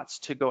spots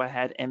to go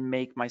ahead and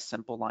make my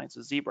simple lines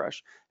with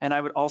ZBrush. And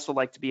I would also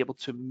like to be able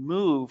to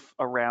move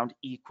around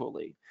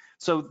equally.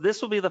 So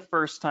this will be the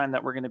first time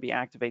that we're going to be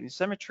activating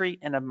symmetry,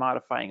 and I'm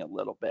modifying a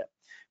little bit,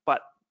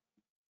 but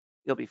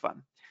it'll be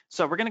fun.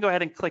 So we're going to go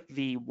ahead and click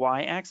the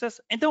Y axis.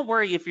 And don't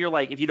worry if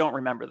if you don't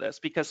remember this,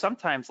 because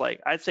sometimes,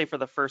 like I'd say for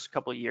the first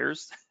couple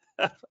years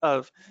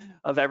of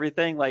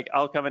everything, like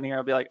I'll come in here,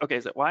 I'll be like, okay,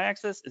 is it Y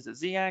axis? Is it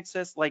Z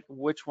axis? Like,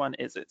 which one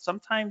is it?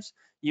 Sometimes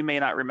you may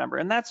not remember,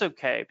 and that's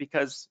okay,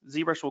 because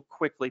ZBrush will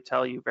quickly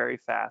tell you very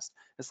fast.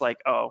 It's like,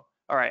 oh,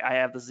 all right, I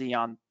have the Z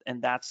on,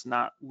 and that's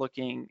not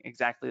looking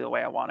exactly the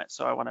way I want it.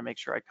 So I want to make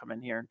sure I come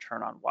in here and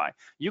turn on Y.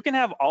 You can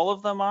have all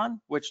of them on,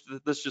 which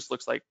this just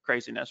looks like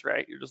craziness,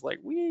 right? You're just like,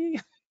 wee.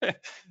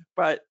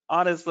 But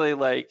honestly,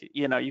 like,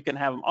 you know, you can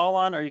have them all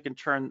on, or you can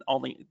turn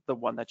only the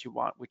one that you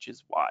want, which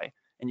is Y.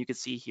 And you can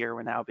see here,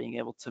 we're now being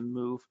able to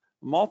move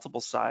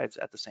multiple sides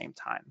at the same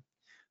time.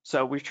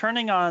 So we're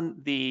turning on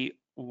the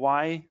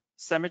Y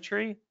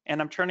symmetry, and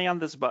I'm turning on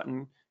this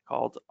button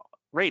called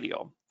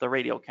radial, the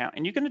radial count.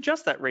 And you can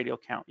adjust that radial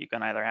count. You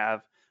can either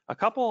have a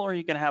couple or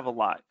you can have a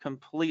lot,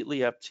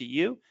 completely up to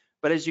you.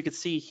 But as you can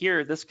see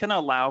here, this can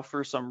allow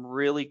for some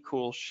really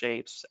cool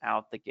shapes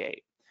out the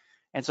gate.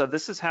 And so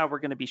this is how we're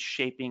going to be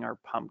shaping our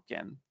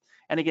pumpkin.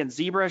 And again,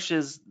 ZBrush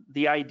is,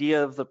 the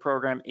idea of the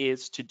program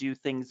is to do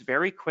things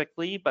very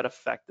quickly but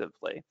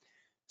effectively.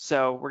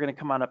 So we're going to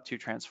come on up to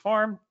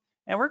transform,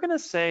 and we're going to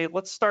say,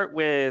 let's start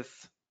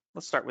with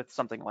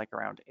something like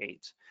around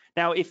 8.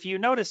 Now, if you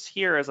notice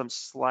here as I'm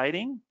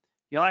sliding,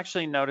 you'll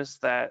actually notice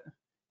that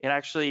it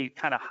actually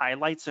kind of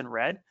highlights in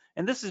red.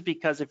 And this is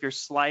because if you're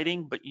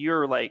sliding, but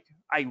you're like,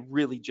 I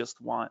really just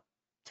want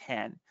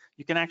 10,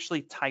 you can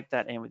actually type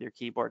that in with your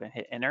keyboard and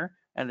hit enter,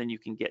 and then you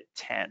can get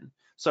 10.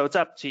 So it's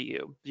up to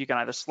you. You can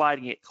either slide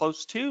and get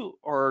close to,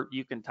 or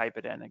you can type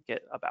it in and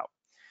get about.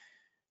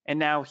 And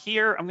now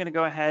here, I'm going to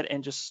go ahead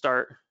and just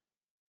start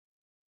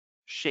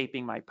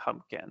shaping my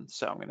pumpkin.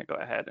 So I'm going to go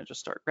ahead and just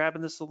start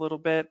grabbing this a little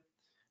bit.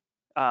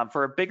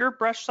 For a bigger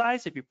brush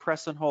size, if you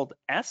press and hold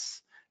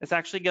S, it's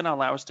actually going to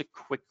allow us to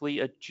quickly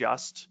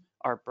adjust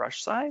our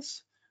brush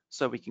size.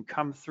 So we can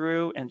come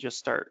through and just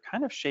start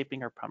kind of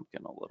shaping our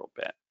pumpkin a little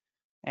bit.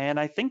 And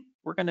I think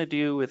we're going to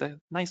do with a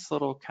nice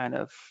little kind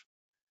of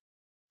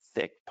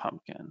thick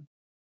pumpkin.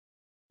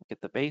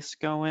 Get the base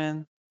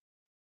going,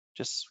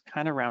 just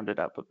kind of round it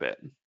up a bit.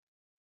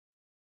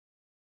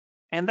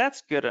 And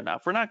that's good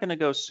enough. We're not going to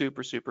go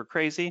super, super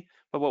crazy,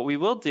 but what we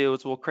will do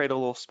is we'll create a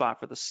little spot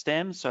for the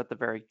stem. So at the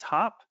very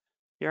top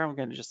here, I'm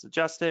going to just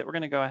adjust it. We're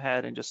going to go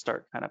ahead and just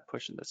start kind of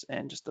pushing this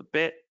in just a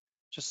bit,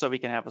 just so we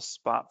can have a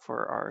spot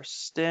for our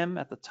stem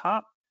at the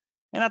top.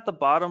 And at the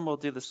bottom, we'll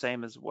do the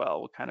same as well.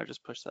 We'll kind of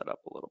just push that up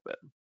a little bit.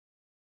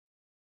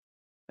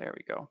 There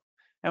we go.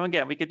 And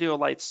again, we could do a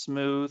light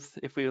smooth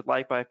if we would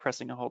like by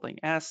pressing and holding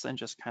S and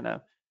just kind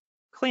of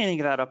cleaning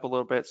that up a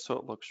little bit so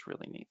it looks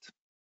really neat.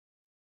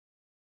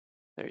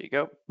 There you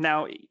go.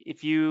 Now,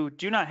 if you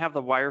do not have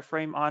the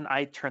wireframe on,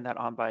 I turn that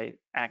on by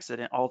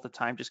accident all the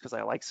time just because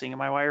I like seeing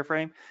my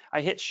wireframe.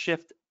 I hit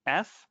Shift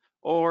F,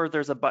 or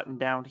there's a button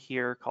down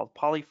here called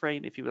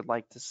Polyframe if you would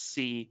like to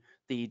see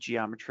the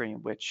geometry in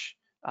which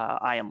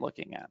I am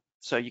looking at.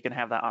 So you can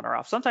have that on or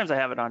off. Sometimes I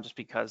have it on just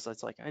because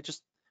it's like, I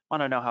just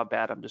want to know how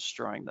bad I'm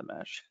destroying the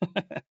mesh.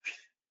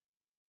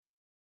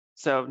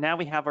 So now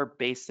we have our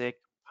basic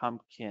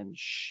pumpkin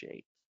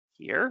shape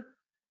here.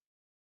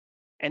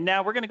 And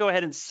now we're going to go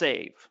ahead and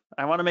save.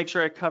 I want to make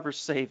sure I cover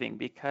saving,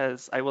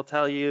 because I will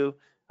tell you,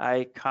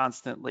 I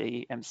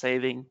constantly am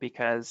saving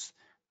because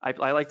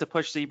I like to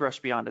push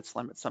ZBrush beyond its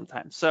limits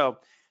sometimes. So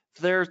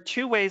there are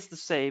 2 ways to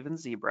save in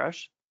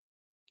ZBrush.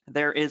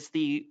 There is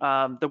the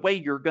way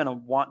you're going to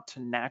want to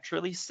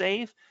naturally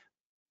save,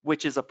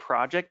 which is a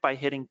project by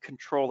hitting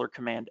Ctrl or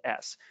Command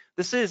S.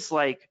 This is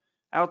like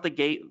out the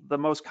gate the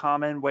most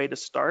common way to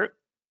start.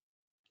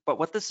 But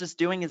what this is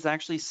doing is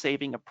actually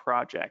saving a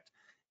project.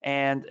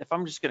 And if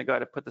I'm just going to go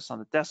ahead and put this on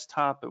the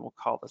desktop, and we'll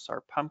call this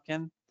our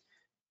pumpkin.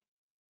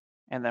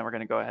 And then we're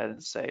going to go ahead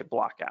and say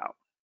block out,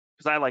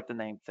 because I like to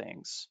name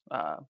things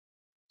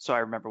so I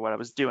remember what I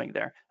was doing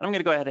there. And I'm going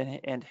to go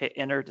ahead and hit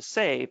enter to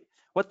save.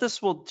 What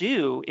this will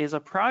do is a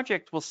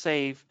project will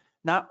save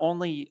not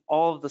only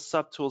all of the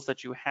subtools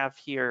that you have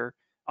here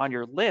on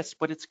your list,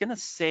 but it's going to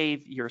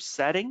save your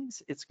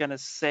settings. It's going to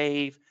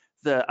save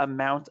the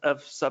amount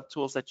of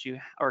subtools that you,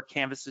 or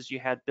canvases you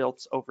had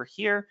built over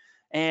here.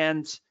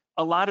 And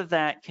a lot of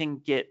that can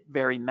get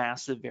very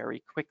massive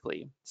very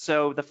quickly.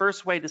 So the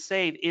first way to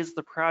save is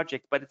the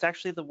project, but it's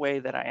actually the way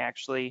that I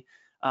actually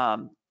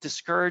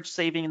discourage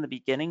saving in the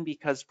beginning,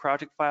 because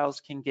project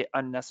files can get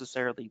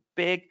unnecessarily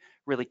big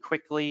really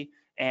quickly.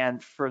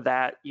 And for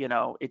that, you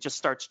know, it just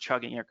starts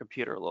chugging your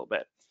computer a little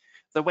bit.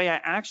 The way I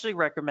actually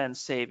recommend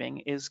saving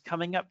is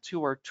coming up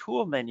to our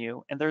tool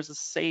menu, and there's a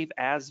Save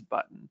As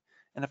button.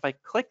 And if I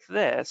click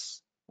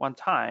this one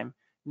time,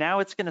 now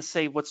it's going to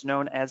save what's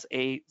known as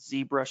a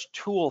ZBrush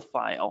tool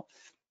file.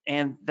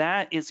 And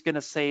that is going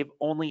to save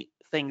only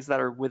things that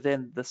are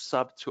within the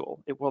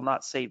subtool. It will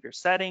not save your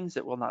settings,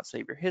 it will not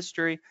save your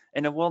history,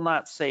 and it will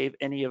not save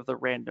any of the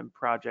random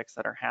projects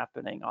that are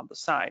happening on the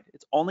side.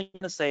 It's only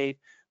going to save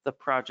the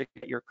project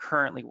that you're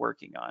currently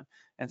working on.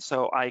 And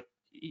so I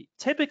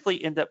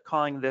typically end up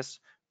calling this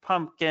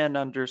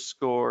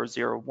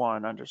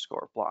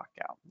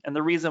pumpkin_01_blockout. And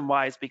the reason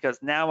why is because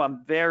now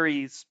I'm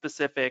very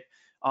specific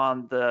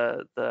on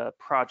the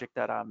project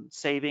that I'm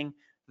saving.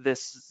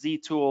 This Z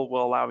tool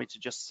will allow me to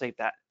just save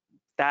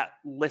that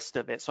list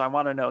of it. So I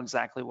want to know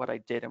exactly what I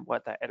did and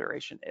what that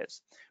iteration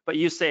is. But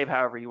you save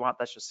however you want.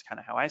 That's just kind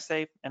of how I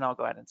save. And I'll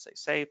go ahead and say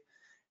save.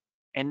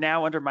 And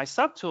now under my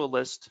subtool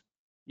list,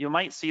 you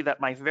might see that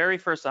my very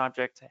first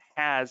object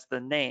has the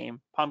name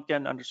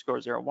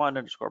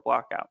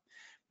pumpkin_01_blockout.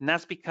 And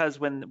that's because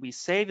when we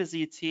save as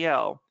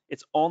ETL,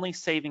 it's only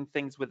saving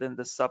things within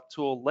the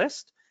subtool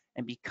list.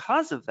 And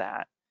because of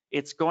that,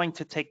 it's going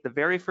to take the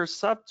very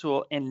first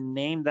subtool and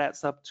name that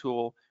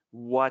subtool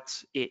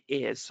what it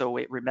is, so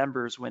it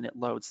remembers when it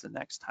loads the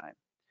next time.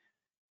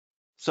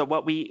 So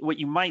what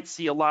you might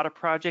see a lot of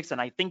projects,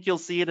 and I think you'll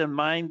see it in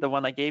mine, the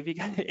one I gave you,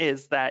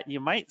 is that you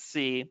might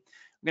see,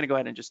 I'm gonna go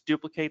ahead and just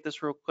duplicate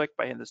this real quick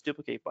by hitting this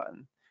duplicate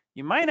button.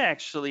 You might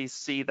actually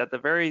see that the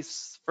very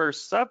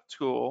first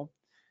subtool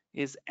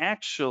is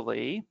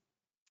actually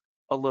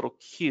a little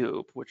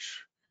cube,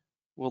 which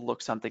will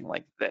look something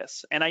like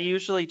this. And I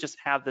usually just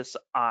have this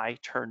eye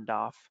turned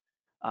off,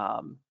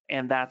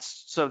 and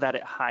that's so that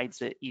it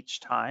hides it each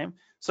time.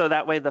 So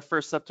that way the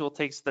first subtool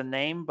takes the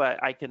name,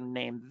 but I can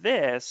name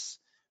this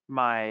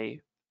my,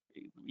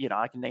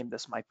 I can name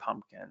this my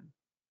pumpkin.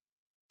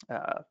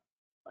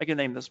 I can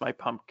name this my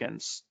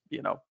pumpkin's,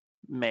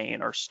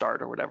 main or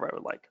start or whatever I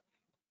would like.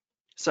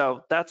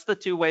 So that's the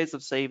two ways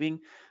of saving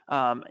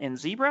in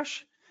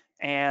ZBrush,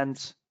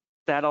 and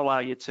that'll allow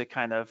you to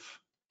kind of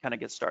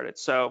get started.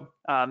 So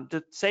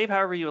to save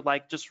however you would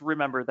like, just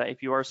remember that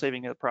if you are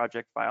saving a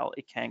project file,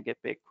 it can get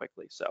big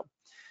quickly. So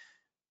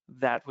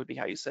that would be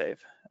how you save.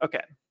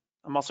 Okay,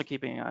 I'm also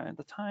keeping an eye on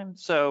the time,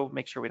 so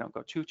make sure we don't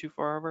go too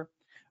far over.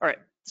 All right,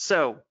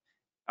 so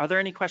are there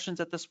any questions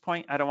at this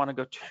point? I don't want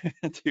to go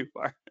too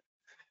far.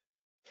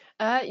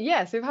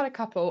 Yes, we've had a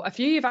couple. A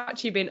few you've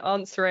actually been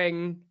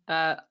answering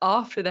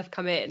after they've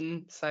come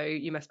in, so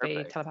you must be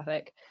Perfect.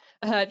 telepathic.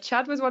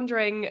 Chad was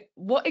wondering,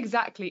 what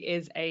exactly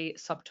is a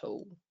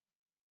subtool?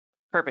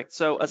 Perfect.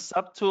 So a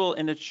subtool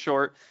in its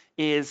short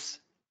is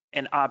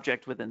an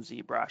object within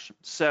ZBrush.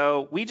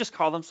 So we just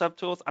call them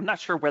subtools. I'm not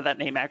sure where that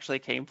name actually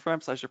came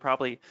from, so I should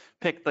probably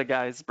pick the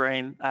guy's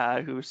brain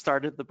who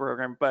started the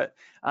program. But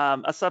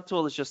a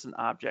subtool is just an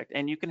object,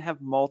 and you can have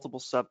multiple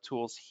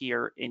subtools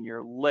here in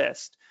your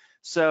list.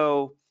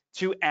 So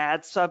to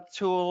add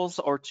subtools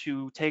or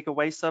to take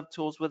away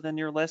subtools within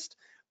your list,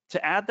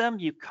 to add them,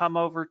 you come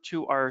over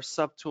to our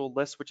subtool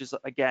list, which is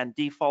again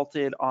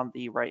defaulted on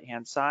the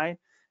right-hand side,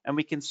 and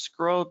we can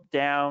scroll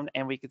down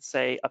and we could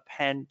say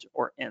append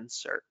or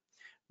insert.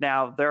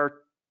 Now there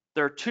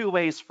are two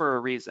ways for a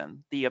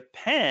reason. The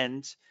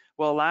append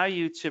will allow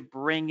you to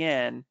bring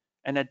in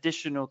an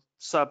additional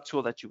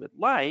subtool that you would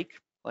like,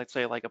 let's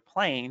say like a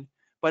plane,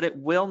 but it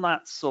will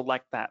not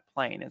select that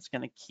plane. It's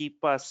going to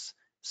keep us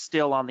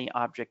still on the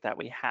object that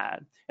we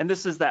had. And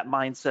this is that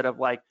mindset of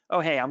like,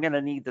 oh, hey, I'm going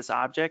to need this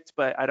object,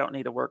 but I don't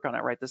need to work on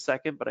it right this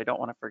second, but I don't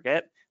want to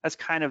forget. That's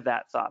kind of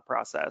that thought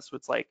process.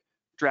 It's like,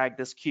 drag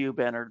this cube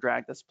in or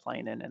drag this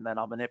plane in, and then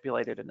I'll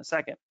manipulate it in a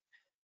second.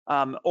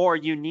 Or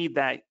you need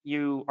that,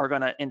 you are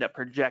going to end up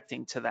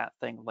projecting to that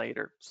thing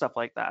later, stuff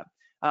like that.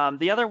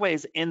 The other way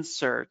is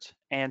insert.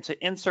 And to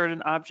insert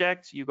an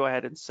object, you go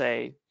ahead and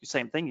say the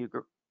same thing. You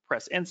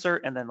press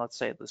insert, and then let's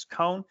say this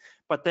cone,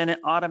 but then it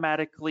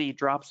automatically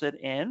drops it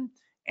in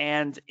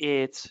and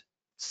it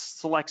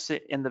selects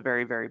it in the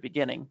very, very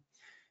beginning.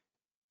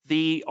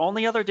 The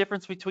only other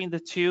difference between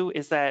the two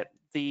is that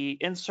the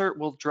insert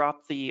will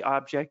drop the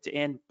object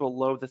in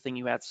below the thing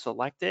you had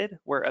selected,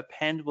 where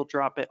append will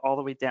drop it all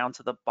the way down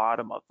to the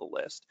bottom of the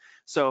list.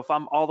 So if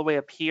I'm all the way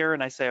up here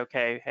and I say,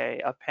 okay, hey,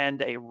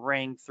 append a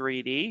ring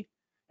 3D,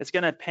 it's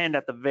going to append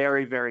at the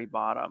very, very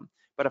bottom.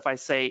 But if I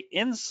say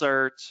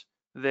insert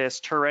this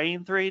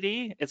terrain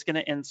 3D, it's going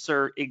to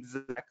insert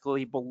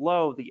exactly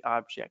below the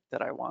object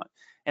that I want.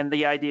 And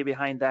the idea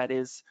behind that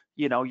is,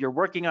 you're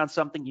working on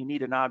something, you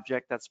need an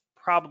object that's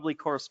probably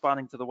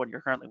corresponding to the one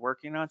you're currently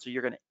working on. So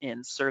you're going to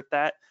insert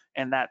that,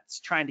 and that's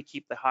trying to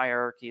keep the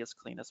hierarchy as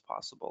clean as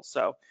possible.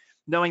 So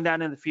knowing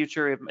that in the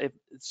future,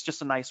 it's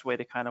just a nice way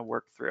to kind of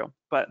work through.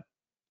 But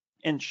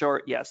in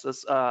short, yes,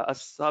 a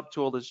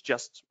subtool is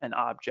just an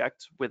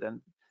object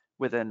within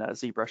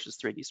ZBrush's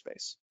 3D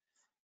space.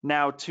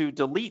 Now to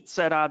delete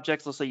said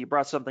objects, let's say you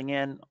brought something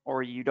in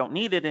or you don't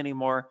need it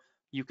anymore,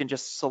 you can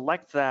just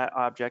select that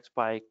object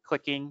by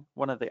clicking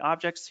one of the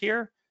objects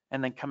here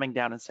and then coming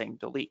down and saying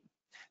delete.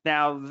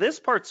 Now this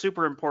part's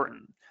super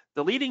important.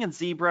 deleting in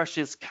ZBrush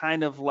is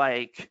kind of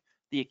like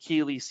the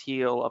Achilles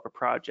heel of a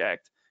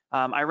project.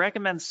 I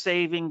recommend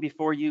saving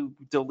before you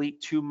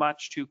delete too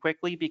much too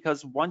quickly,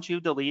 because once you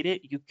delete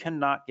it, you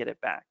cannot get it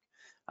back.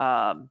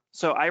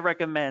 So I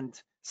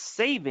recommend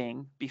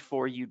saving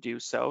before you do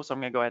so. So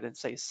I'm going to go ahead and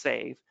say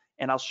save,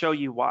 and I'll show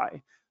you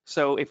why.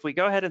 So if we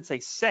go ahead and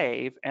say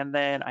save, and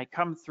then I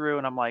come through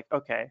and I'm like,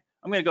 okay,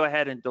 I'm going to go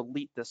ahead and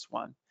delete this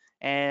one.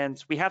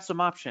 And we have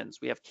some options.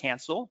 We have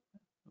cancel,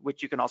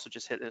 which you can also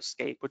just hit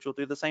escape, which will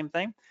do the same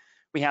thing.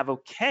 We have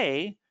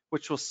OK,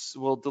 which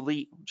will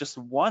delete just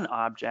one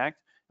object.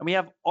 And we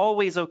have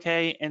always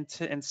OK,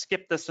 and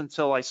skip this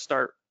until I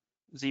start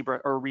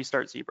ZBrush or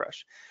restart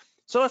ZBrush.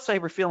 So let's say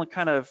we're feeling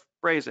kind of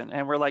brazen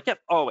and we're like, yep,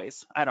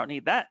 always, I don't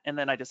need that. And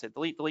then I just hit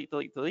delete, delete,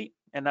 delete, delete.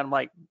 And then I'm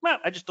like, well,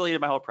 I just deleted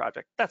my whole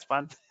project. That's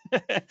fun.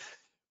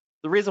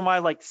 The reason why I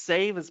like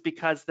save is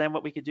because then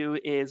what we could do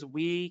is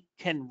we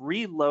can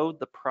reload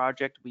the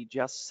project we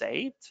just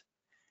saved.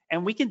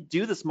 And we can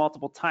do this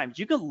multiple times.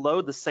 You can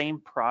load the same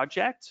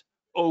project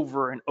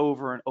over and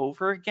over and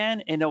over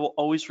again, and it will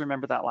always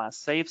remember that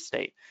last save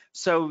state.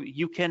 So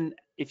you can,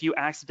 if you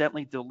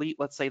accidentally delete,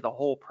 let's say, the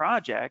whole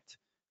project,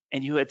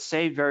 and you had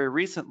saved very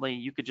recently,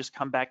 you could just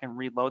come back and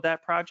reload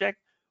that project.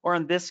 Or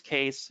in this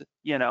case,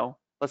 you know,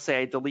 let's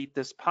say I delete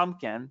this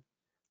pumpkin,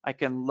 I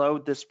can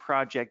load this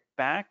project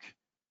back,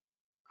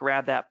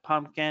 grab that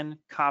pumpkin,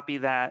 copy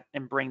that,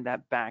 and bring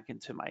that back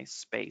into my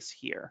space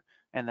here.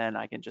 And then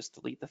I can just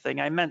delete the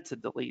thing I meant to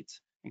delete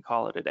and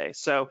call it a day.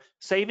 So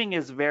saving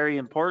is very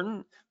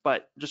important,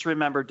 but just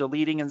remember,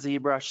 deleting in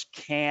ZBrush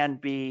can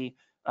be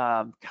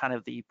kind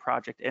of the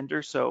project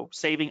ender. So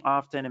saving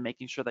often and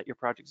making sure that your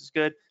project is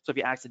good. So if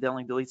you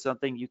accidentally delete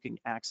something, you can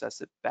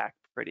access it back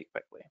pretty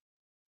quickly.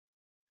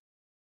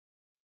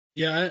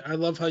 Yeah, I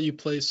love how you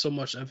place so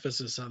much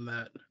emphasis on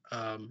that.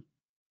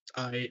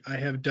 I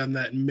have done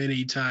that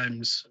many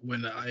times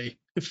when I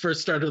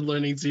first started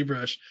learning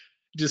ZBrush.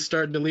 Just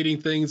start deleting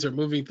things or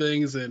moving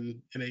things,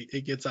 and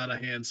it gets out of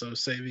hand. So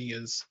saving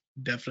is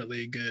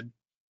definitely a good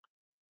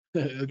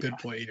a good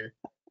point here.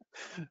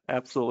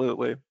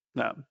 Absolutely.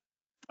 No.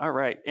 All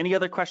right. Any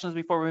other questions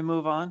before we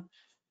move on?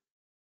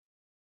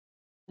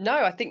 No,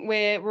 I think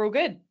we're all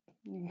good.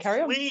 You can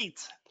carry on.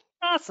 Sweet.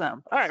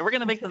 Awesome. All right, we're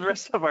gonna make the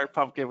rest of our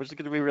pumpkin, which is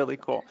gonna be really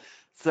cool.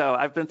 So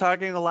I've been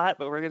talking a lot,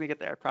 but we're gonna get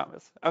there, I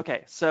promise.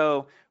 Okay,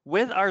 so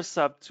with our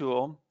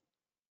subtool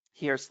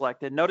here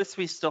selected, notice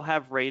we still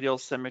have radial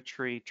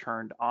symmetry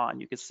turned on.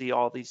 You can see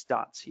all these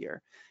dots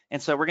here.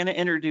 And so we're gonna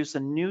introduce a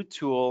new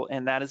tool,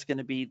 and that is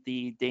gonna be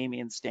the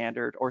Damien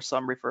standard, or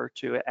some refer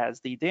to it as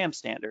the DAM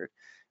standard.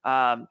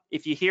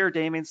 If you hear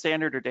Damien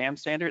standard or DAM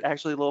standard,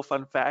 actually a little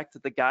fun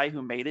fact, the guy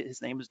who made it,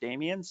 his name is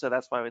Damien, so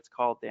that's why it's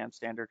called DAM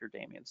standard or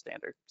Damien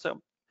standard. So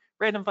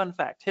random fun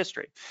fact,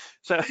 history.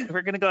 So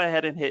we're gonna go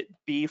ahead and hit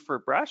B for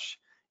brush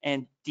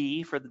and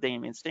D for the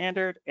Damien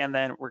standard, and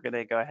then we're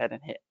gonna go ahead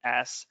and hit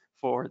S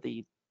for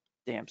the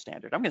DAM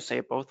standard. I'm gonna say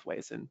it both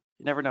ways, and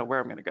you never know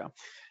where I'm gonna go.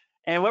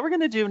 And what we're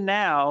gonna do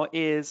now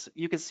is,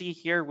 you can see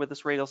here with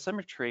this radial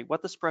symmetry,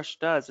 what this brush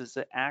does is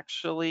it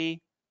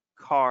actually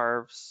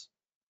carves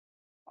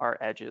our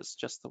edges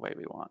just the way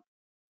we want.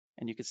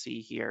 And you can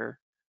see here,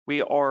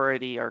 we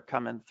already are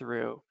coming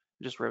through,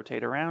 just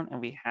rotate around,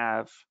 and we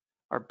have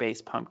our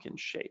base pumpkin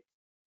shape.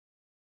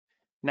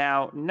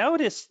 Now,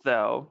 notice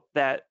though,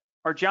 that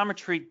our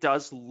geometry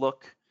does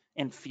look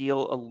and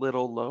feel a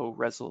little low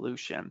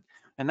resolution.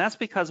 And that's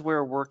because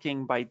we're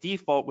working by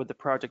default with the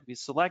project we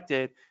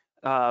selected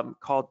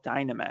called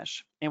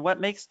Dynamesh. And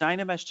what makes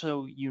Dynamesh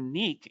so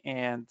unique,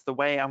 and the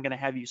way I'm gonna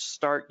have you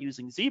start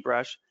using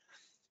ZBrush,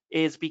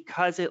 is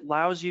because it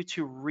allows you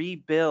to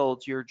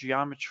rebuild your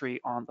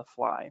geometry on the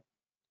fly.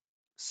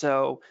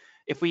 So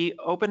if we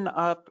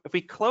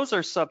close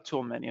our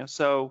subtool menu,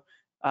 so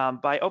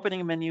by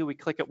opening a menu, we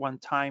click it one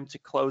time. To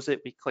close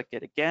it, we click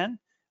it again.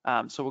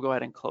 So we'll go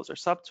ahead and close our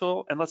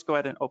subtool, and let's go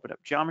ahead and open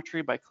up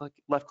geometry by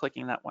left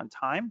clicking that one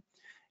time.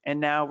 And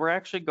now we're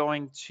actually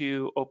going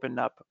to open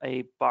up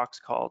a box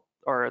called,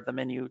 or the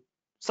menu,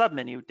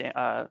 submenu,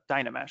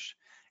 Dynamesh.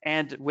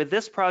 And with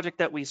this project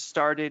that we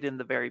started in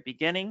the very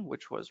beginning,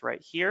 which was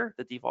right here,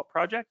 the default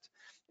project,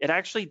 it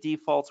actually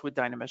defaults with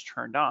Dynamesh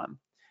turned on.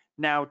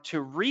 Now,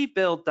 to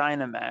rebuild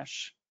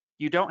Dynamesh,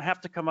 you don't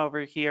have to come over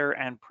here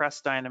and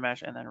press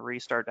Dynamesh and then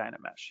restart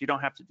Dynamesh. You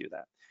don't have to do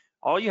that.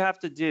 All you have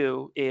to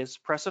do is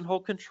press and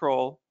hold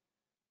Control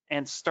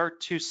and start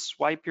to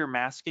swipe your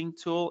masking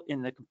tool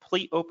in the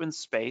complete open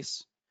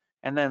space,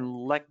 and then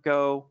let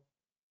go,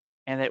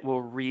 and it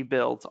will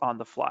rebuild on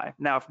the fly.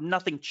 Now, if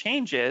nothing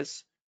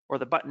changes or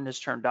the button is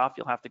turned off,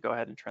 you'll have to go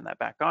ahead and turn that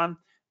back on.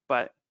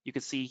 But you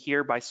can see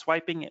here by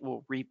swiping, it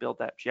will rebuild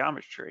that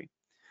geometry.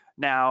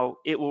 Now,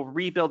 it will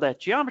rebuild that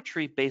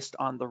geometry based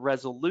on the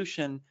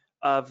resolution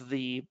of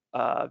the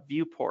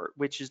viewport,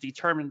 which is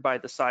determined by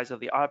the size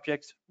of the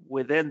objects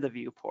within the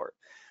viewport.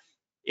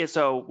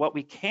 So what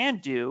we can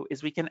do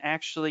is we can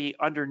actually,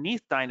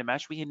 underneath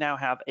Dynamesh, we can now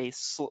have a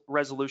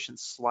resolution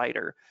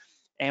slider.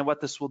 And what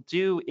this will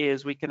do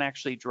is we can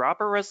actually drop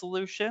our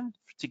resolution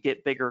to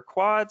get bigger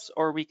quads,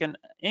 or we can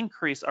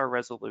increase our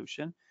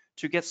resolution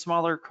to get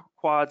smaller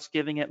quads,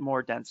 giving it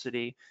more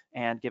density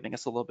and giving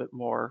us a little bit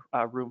more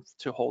room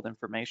to hold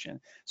information.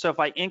 So if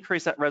I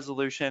increase that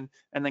resolution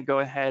and then go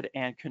ahead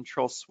and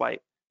control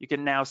swipe, you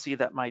can now see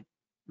that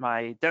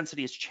my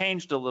density has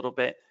changed a little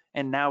bit,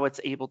 and now it's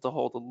able to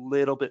hold a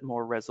little bit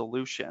more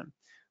resolution.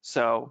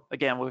 So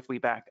again, if we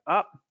back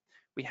up,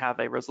 we have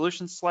a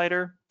resolution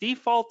slider.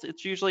 Default,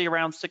 it's usually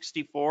around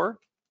 64.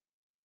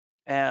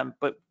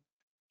 But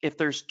if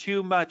there's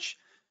too much,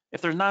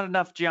 if there's not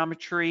enough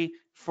geometry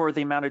for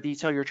the amount of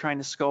detail you're trying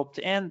to sculpt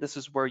in, this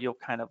is where you'll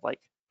kind of like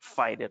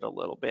fight it a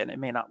little bit. It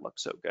may not look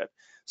so good.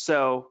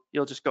 So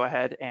you'll just go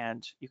ahead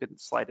and you can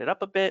slide it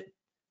up a bit,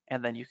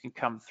 and then you can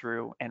come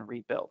through and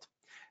rebuild.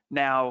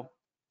 Now,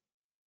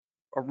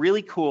 a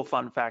really cool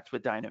fun fact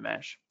with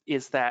Dynamesh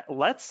is that,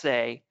 let's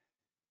say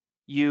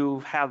you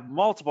have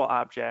multiple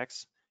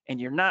objects and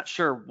you're not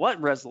sure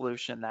what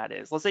resolution that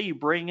is. Let's say you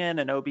bring in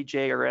an OBJ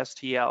or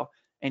STL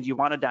and you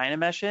want to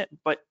Dynamesh it,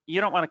 but you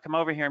don't want to come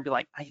over here and be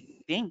like, I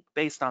think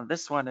based on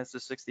this one it's a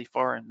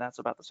 64 and that's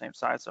about the same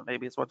size, so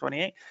maybe it's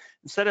 128.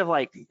 Instead of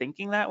like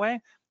thinking that way,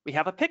 we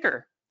have a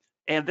picker.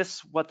 And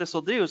what this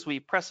will do is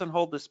we press and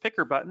hold this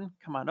picker button,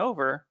 come on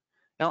over,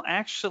 it'll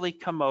actually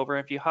come over.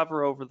 If you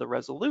hover over the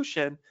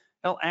resolution,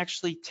 it'll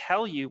actually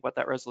tell you what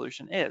that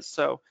resolution is.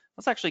 So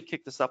let's actually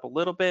kick this up a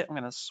little bit. I'm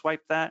going to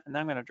swipe that, and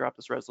then I'm going to drop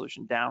this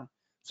resolution down.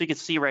 So you can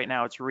see right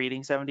now it's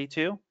reading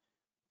 72,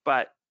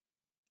 but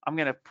I'm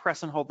going to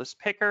press and hold this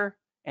picker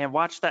and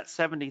watch that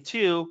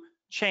 72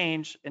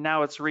 change, and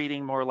now it's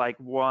reading more like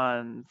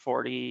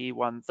 140,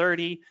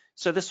 130.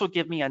 So this will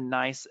give me a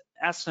nice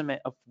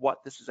estimate of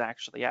what this is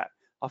actually at.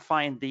 I'll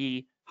find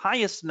the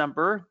highest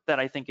number that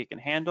I think it can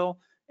handle,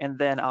 and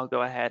then I'll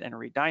go ahead and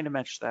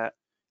re-Dynamesh that,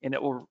 and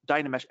it will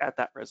Dynamesh at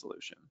that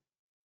resolution.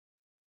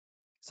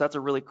 So that's a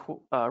really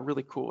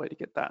cool way to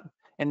get that.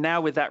 And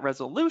now with that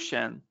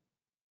resolution,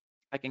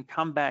 I can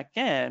come back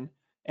in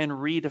and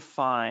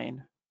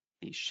redefine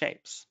these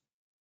shapes.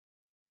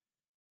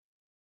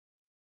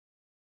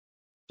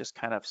 Just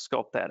kind of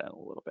sculpt that in a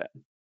little bit.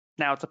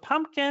 Now it's a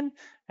pumpkin,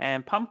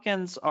 and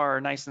pumpkins are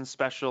nice and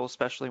special,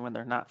 especially when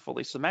they're not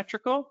fully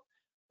symmetrical.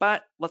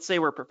 But let's say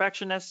we're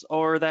perfectionists,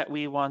 or that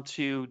we want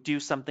to do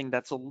something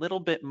that's a little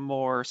bit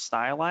more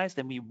stylized,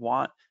 and we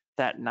want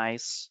that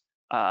nice,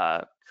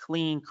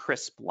 clean,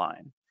 crisp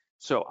line.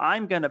 So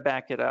I'm going to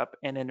back it up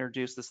and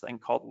introduce this thing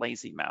called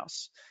lazy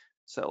mouse.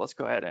 So let's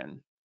go ahead and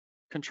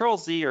Control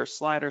Z or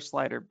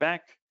slider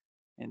back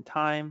in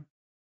time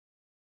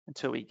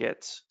until we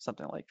get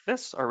something like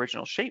this, our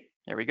original shape.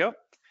 There we go.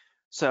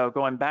 So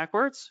going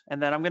backwards,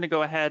 and then I'm going to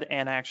go ahead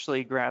and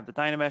actually grab the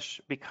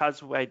Dynamesh.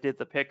 Because I did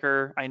the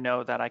picker, I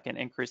know that I can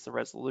increase the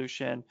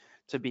resolution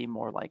to be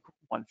more like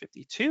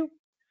 152.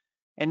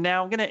 And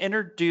now I'm going to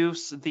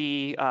introduce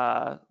the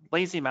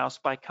lazy mouse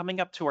by coming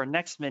up to our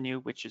next menu,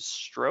 which is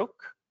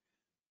stroke,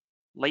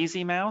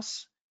 lazy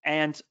mouse.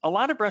 And a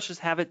lot of brushes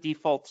have it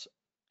default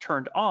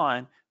turned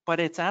on, but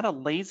it's at a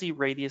lazy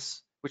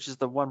radius, which is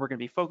the one we're going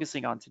to be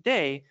focusing on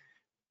today,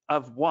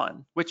 of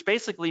 1, which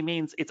basically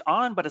means it's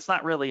on, but it's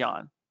not really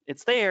on.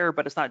 It's there,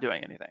 but it's not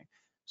doing anything.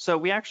 So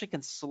we actually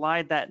can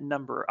slide that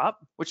number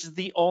up, which is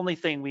the only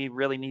thing we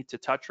really need to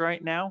touch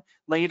right now.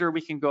 Later,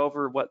 we can go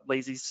over what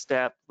lazy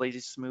step,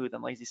 lazy smooth,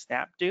 and lazy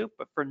snap do.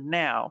 But for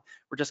now,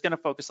 we're just going to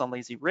focus on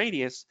lazy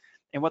radius.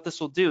 And what this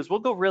will do is we'll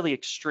go really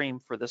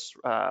extreme for this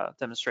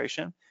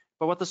demonstration.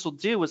 But what this will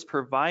do is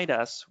provide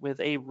us with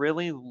a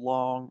really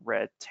long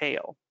red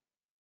tail.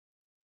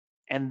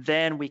 And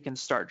then we can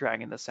start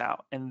dragging this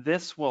out. And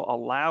this will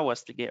allow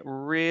us to get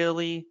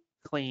really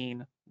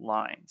clean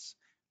lines.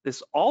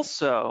 This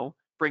also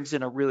brings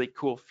in a really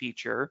cool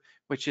feature,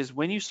 which is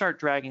when you start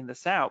dragging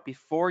this out,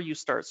 before you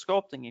start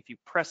sculpting, if you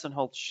press and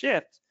hold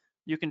Shift,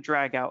 you can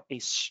drag out a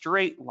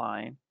straight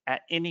line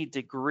at any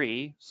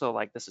degree. So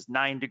like this is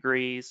 9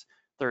 degrees,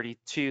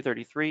 32,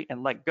 33,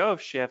 and let go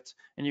of Shift,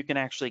 and you can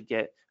actually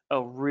get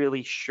a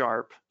really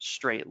sharp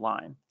straight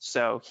line.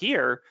 So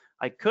here,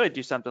 I could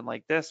do something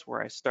like this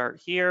where I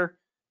start here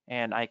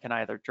and I can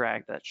either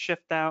drag that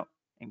Shift out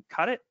and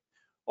cut it,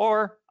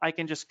 or I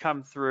can just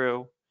come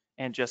through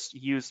and just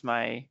use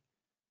my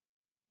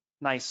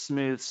nice,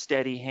 smooth,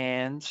 steady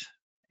hand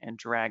and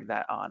drag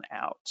that on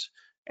out.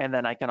 And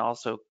then I can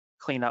also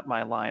clean up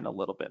my line a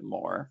little bit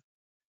more,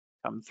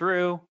 come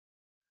through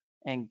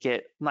and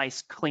get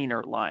nice,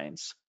 cleaner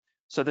lines.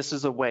 So this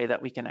is a way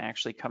that we can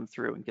actually come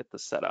through and get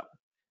this set up.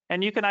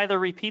 And you can either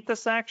repeat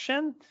this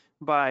action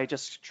by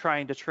just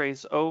trying to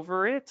trace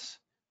over it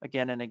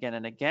again and again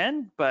and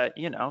again, but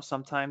you know,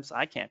 sometimes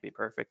I can't be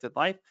perfect in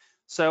life.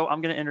 So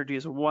I'm going to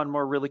introduce one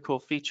more really cool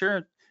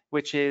feature,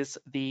 which is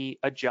the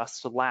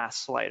adjust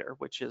last slider,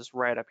 which is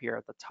right up here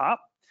at the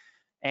top.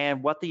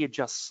 And what the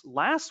adjust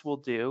last will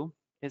do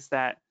is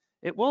that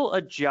it will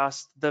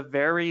adjust the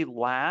very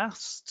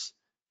last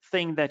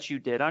thing that you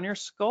did on your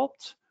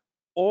sculpt,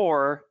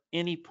 or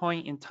any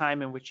point in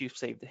time in which you've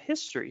saved a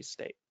history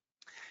state.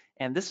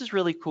 And this is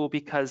really cool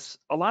because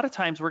a lot of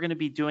times we're going to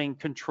be doing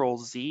Control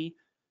Z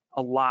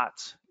a lot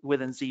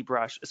within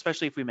ZBrush,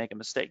 especially if we make a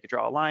mistake. You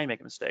draw a line,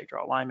 make a mistake,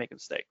 draw a line, make a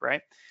mistake,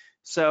 right?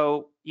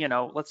 So, you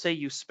know, let's say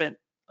you spent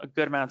a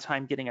good amount of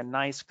time getting a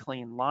nice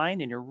clean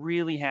line and you're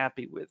really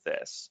happy with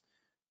this,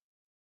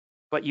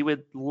 but you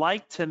would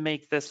like to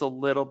make this a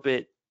little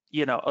bit,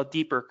 you know, a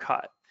deeper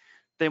cut.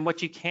 Then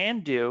what you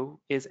can do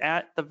is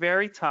at the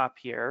very top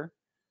here,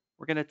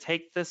 we're going to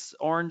take this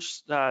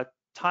orange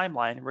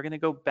timeline and we're going to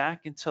go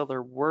back until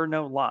there were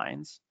no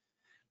lines.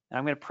 And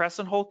I'm going to press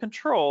and hold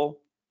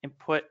Control and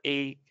put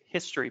a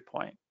history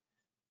point.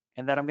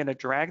 And then I'm going to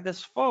drag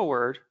this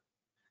forward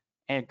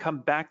and come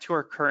back to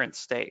our current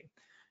state.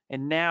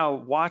 And now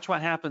watch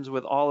what happens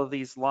with all of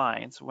these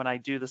lines when I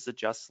do this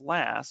adjust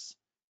last,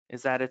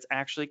 is that it's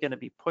actually going to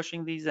be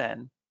pushing these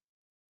in,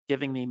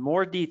 giving me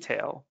more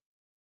detail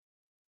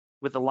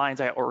with the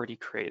lines I already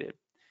created.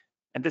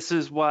 And this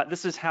is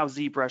how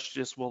ZBrush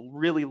just will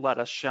really let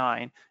us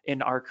shine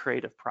in our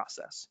creative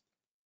process.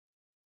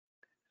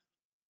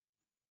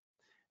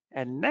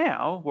 And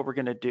now what we're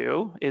going to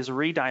do is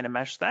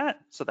re-Dynamesh that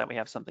so that we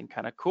have something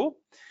kind of cool.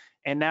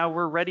 And now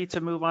we're ready to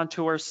move on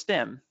to our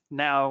stem.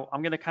 Now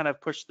I'm going to kind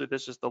of push through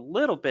this just a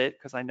little bit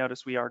because I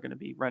notice we are going to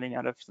be running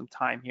out of some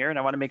time here and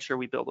I want to make sure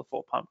we build a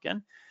full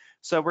pumpkin.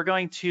 So we're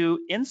going to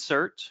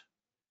insert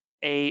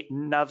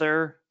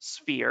another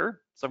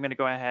sphere. So I'm going to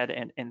go ahead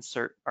and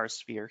insert our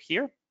sphere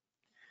here.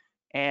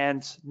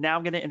 And now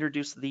I'm going to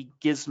introduce the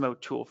gizmo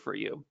tool for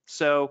you.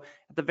 So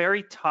at the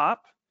very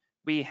top,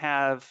 we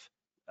have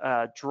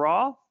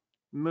draw,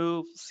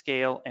 move,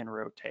 scale, and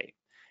rotate.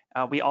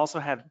 We also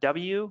have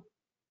W,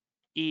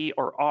 E,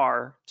 or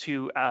R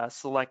to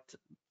select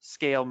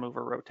scale, move,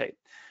 or rotate.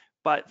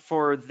 But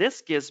for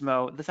this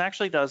gizmo, this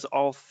actually does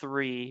all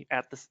three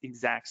at the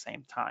exact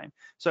same time.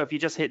 So if you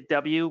just hit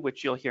W,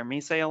 which you'll hear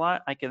me say a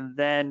lot, I can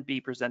then be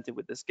presented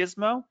with this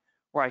gizmo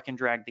where I can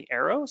drag the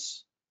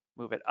arrows,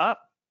 move it up.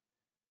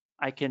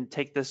 I can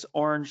take this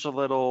orange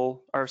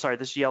little, or sorry,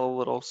 this yellow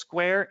little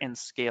square and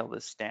scale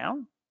this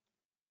down.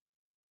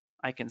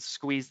 I can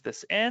squeeze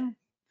this in.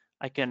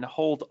 I can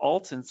hold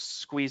Alt and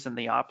squeeze in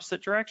the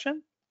opposite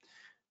direction.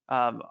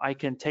 I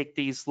can take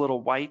these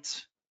little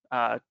white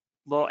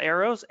little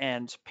arrows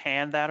and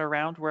pan that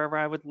around wherever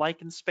I would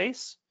like in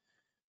space.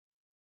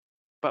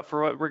 But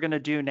for what we're going to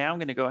do now, I'm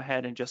going to go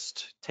ahead and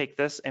just take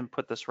this and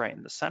put this right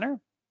in the center.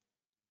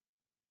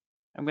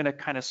 I'm going to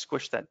kind of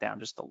squish that down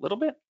just a little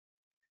bit,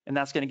 and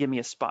that's going to give me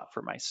a spot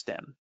for my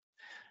stem.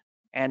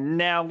 And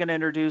now I'm going to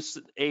introduce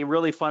a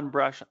really fun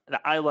brush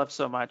that I love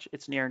so much.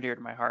 It's near and dear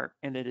to my heart,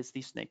 and it is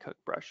the snake hook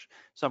brush.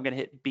 So I'm going to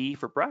hit B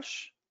for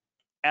brush,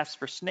 S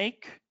for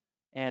snake,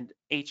 and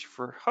H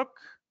for hook.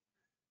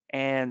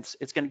 And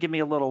it's going to give me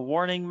a little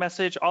warning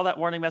message. All that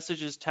warning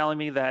message is telling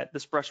me that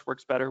this brush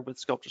works better with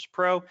Sculpt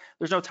Pro.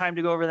 There's no time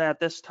to go over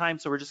that this time,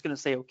 so we're just going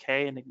to say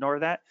okay and ignore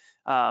that.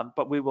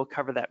 But we will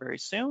cover that very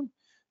soon.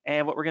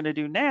 And what we're going to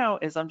do now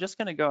is I'm just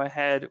going to go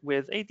ahead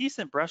with a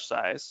decent brush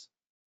size.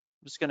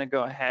 I'm just going to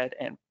go ahead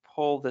and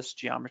pull this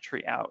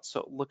geometry out so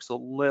it looks a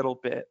little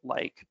bit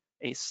like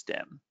a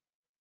stem.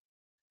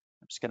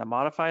 I'm just going to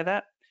modify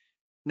that.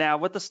 Now,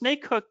 what the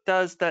snake hook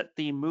does that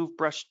the move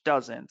brush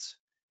doesn't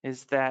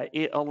is that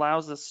it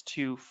allows us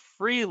to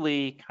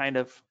freely kind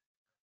of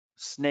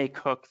snake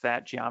hook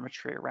that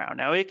geometry around.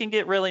 Now, it can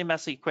get really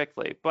messy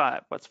quickly,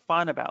 but what's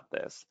fun about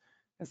this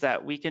is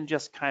that we can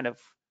just kind of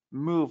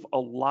move a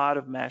lot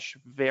of mesh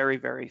very,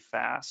 very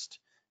fast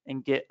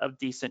and get a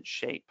decent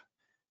shape.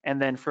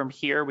 And then from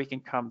here, we can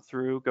come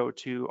through, go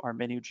to our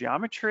menu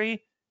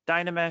geometry,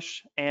 Dynamesh,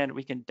 and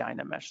we can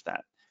Dynamesh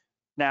that.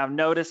 Now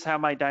notice how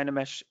my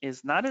Dynamesh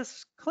is not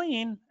as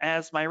clean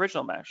as my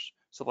original mesh.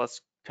 So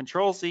let's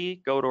Control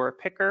Z, go to our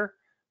picker,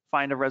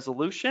 find a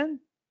resolution.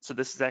 So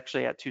this is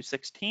actually at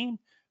 216,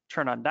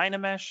 turn on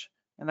Dynamesh,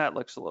 and that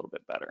looks a little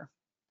bit better.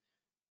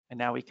 And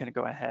now we can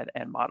go ahead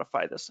and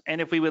modify this. And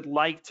if we would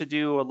like to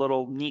do a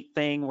little neat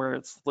thing where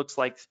it looks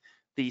like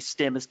the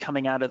stem is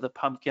coming out of the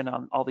pumpkin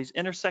on all these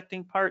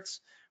intersecting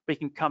parts, we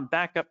can come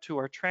back up to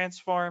our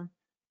transform,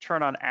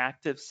 turn on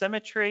active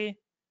symmetry,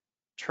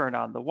 turn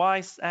on the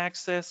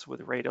y-axis with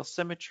radial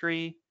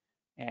symmetry,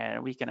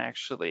 and we can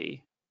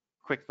actually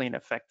quickly and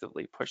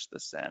effectively push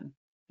this in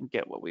and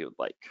get what we would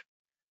like.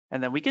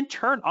 And then we can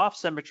turn off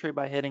symmetry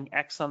by hitting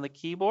X on the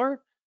keyboard,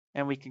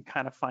 and we can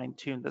kind of fine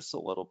tune this a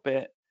little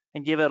bit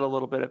and give it a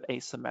little bit of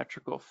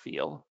asymmetrical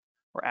feel,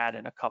 or add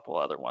in a couple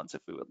other ones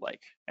if we would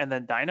like. And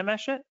then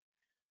Dynamesh it,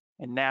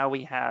 and now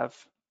we have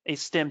a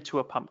stem to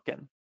a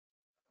pumpkin.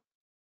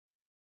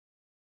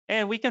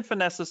 And we can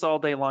finesse this all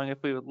day long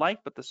if we would like,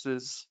 but this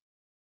is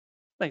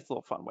a nice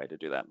little fun way to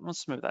do that. Let's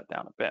smooth that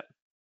down a bit.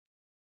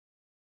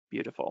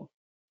 Beautiful.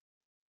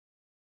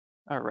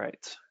 All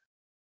right.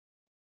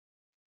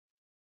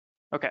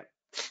 Okay,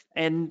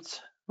 and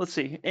let's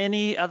see,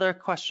 any other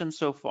questions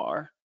so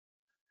far?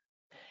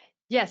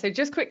 Yeah, so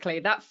just quickly,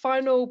 that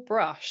final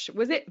brush,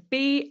 was it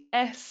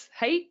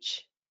BSH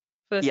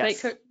for the snake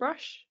hook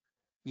brush?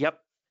 Yep.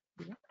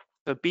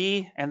 So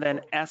B and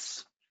then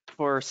S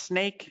for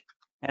snake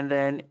and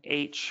then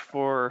H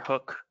for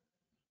hook.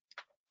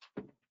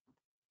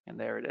 And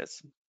there it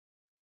is.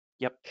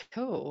 Yep.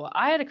 Cool.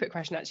 I had a quick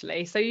question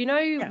actually. So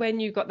Yeah. when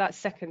you got that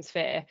second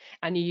sphere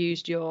and you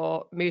used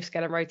your move,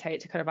 scale, and rotate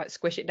to kind of like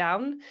squish it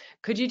down,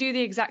 could you do the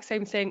exact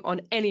same thing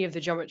on any of the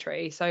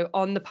geometry? So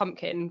on the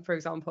pumpkin, for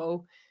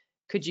example,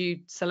 could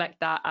you select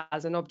that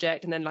as an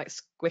object and then like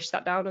squish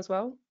that down as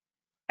well?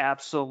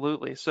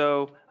 Absolutely.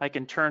 So I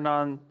can turn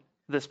on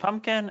this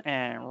pumpkin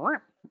and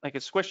I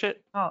can squish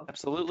it. Oh,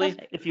 Absolutely.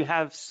 perfect. If you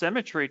have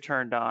symmetry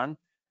turned on,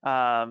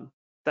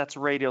 that's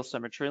radial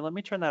symmetry. Let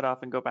me turn that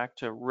off and go back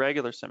to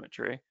regular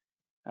symmetry.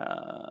 Turn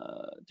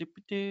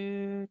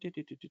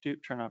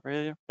off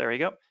radial. There we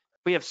go.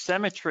 If we have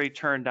symmetry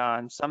turned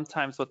on,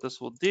 sometimes what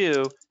this will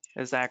do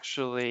is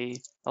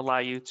actually allow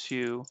you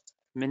to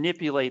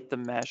manipulate the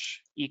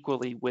mesh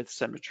equally with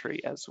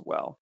symmetry as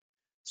well.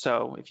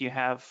 So if you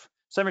have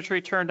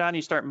symmetry turned on,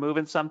 you start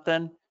moving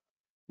something,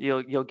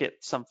 you'll get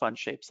some fun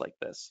shapes like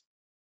this.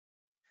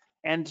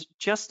 And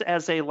just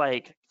as a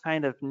like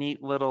kind of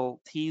neat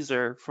little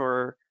teaser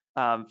for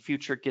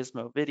future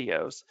Gizmo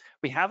videos,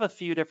 we have a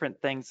few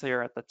different things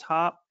here at the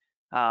top.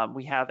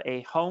 We have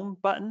a home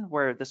button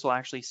where this will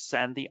actually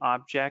send the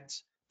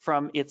object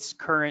from its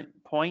current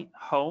point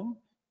home.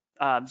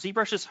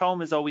 ZBrush's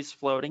home is always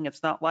floating.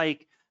 It's not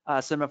like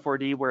Cinema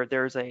 4D where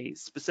there's a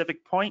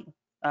specific point.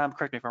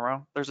 Correct me if I'm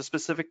wrong. There's a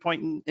specific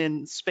point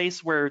in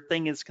space where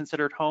thing is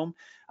considered home.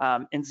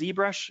 In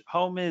ZBrush,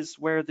 home is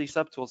where the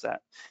subtool's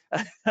at.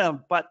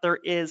 But there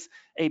is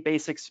a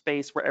basic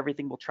space where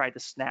everything will try to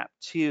snap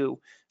to.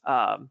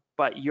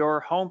 But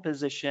your home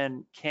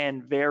position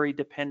can vary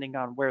depending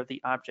on where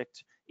the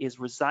object is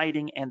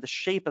residing and the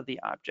shape of the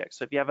object.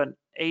 So if you have an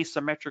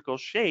asymmetrical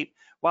shape,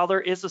 while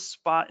there is a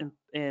spot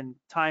in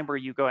time where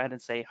you go ahead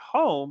and say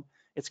home,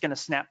 it's going to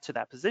snap to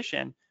that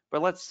position.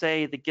 But let's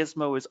say the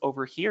gizmo is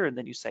over here and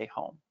then you say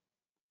home,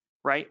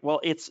 right? Well,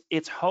 it's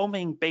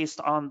homing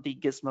based on the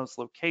gizmo's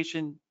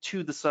location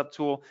to the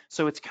subtool.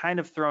 So it's kind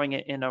of throwing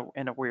it in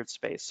a weird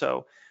space.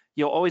 So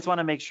you'll always want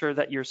to make sure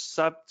that your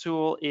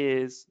subtool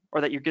is,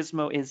 or that your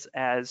gizmo is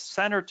as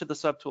centered to the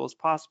subtool as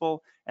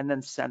possible, and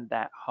then send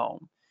that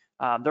home.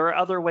 There are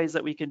other ways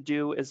that we can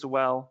do as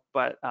well,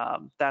 but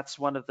that's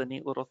one of the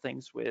neat little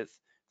things with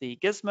the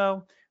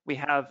gizmo. We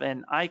have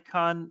an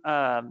icon,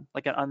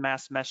 like an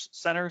unmasked mesh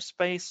center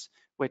space,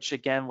 which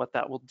again, what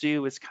that will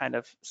do is kind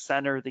of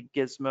center the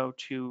gizmo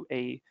to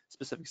a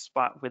specific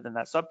spot within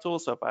that subtool.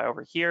 So if I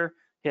over here,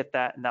 hit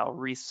that, and that'll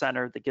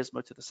recenter the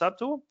gizmo to the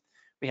subtool.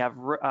 We have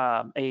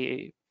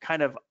a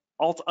kind of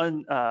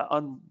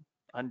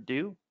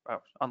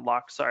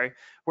unlock, sorry,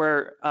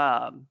 where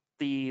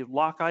the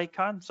lock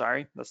icon,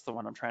 sorry, that's the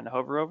one I'm trying to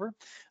hover over.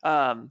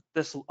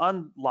 This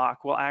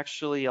unlock will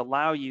actually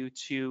allow you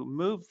to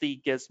move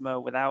the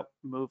gizmo without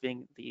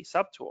moving the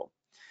subtool.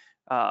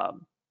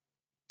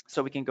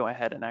 So we can go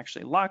ahead and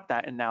actually lock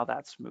that, and now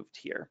that's moved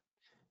here.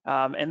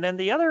 And then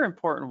the other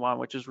important one,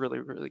 which is really,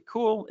 really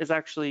cool, is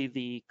actually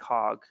the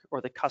cog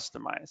or the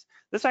customize.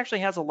 This actually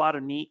has a lot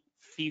of neat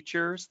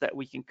features that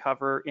we can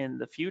cover in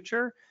the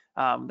future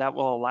that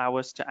will allow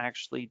us to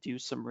actually do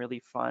some really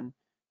fun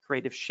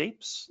creative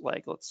shapes.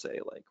 Like, let's say,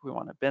 like we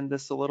want to bend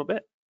this a little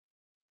bit.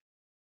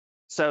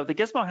 So the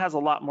gizmo has a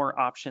lot more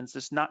options.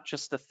 It's not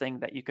just a thing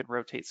that you could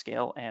rotate,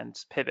 scale, and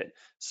pivot.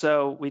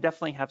 So we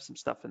definitely have some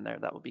stuff in there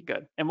that will be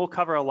good. And we'll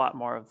cover a lot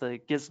more of the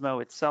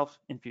gizmo itself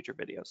in future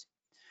videos.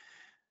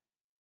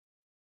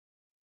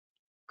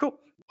 Cool.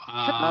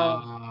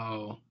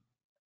 Wow.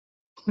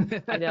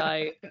 I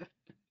know.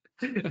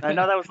 I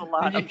know that was a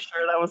lot. I'm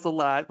sure that was a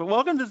lot, but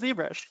welcome to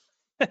ZBrush.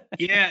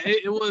 Yeah,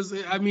 it was.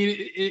 I mean,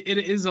 it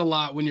is a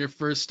lot when you're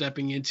first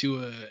stepping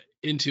into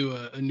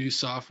a new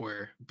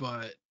software,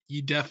 but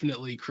you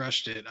definitely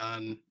crushed it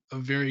on a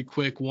very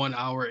quick 1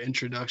 hour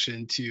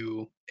introduction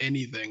to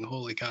anything.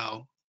 Holy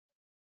cow.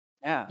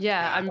 Yeah.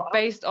 Yeah, and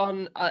based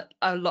on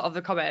a lot of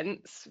the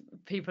comments,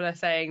 people are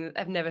saying that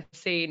they've never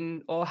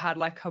seen or had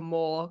like a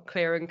more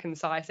clear and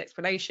concise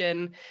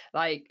explanation.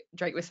 Like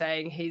Drake was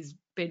saying, he's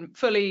been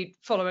fully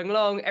following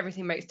along.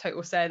 Everything makes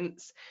total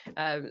sense.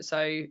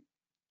 So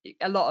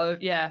a lot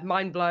of,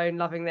 mind blown,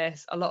 loving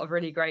this. A lot of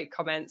really great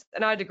comments.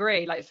 And I'd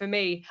agree. Like for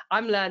me,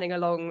 I'm learning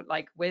along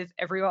like with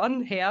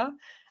everyone here.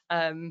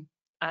 And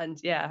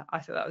yeah, I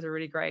thought that was a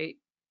really great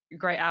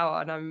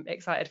hour, and I'm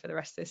excited for the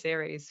rest of the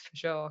series for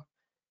sure.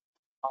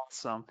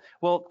 Awesome.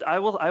 Well, I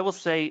will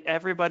say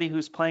everybody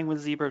who's playing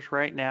with ZBrush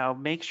right now,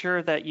 make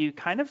sure that you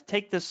kind of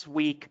take this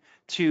week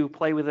to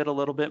play with it a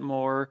little bit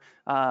more,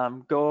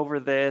 go over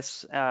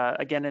this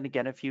again and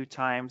again a few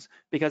times,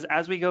 because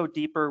as we go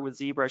deeper with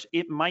ZBrush,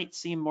 it might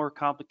seem more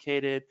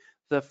complicated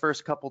the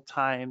first couple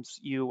times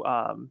you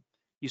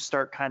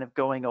start kind of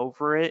going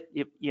over it,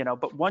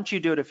 but once you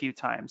do it a few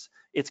times,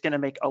 it's going to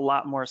make a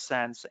lot more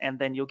sense, and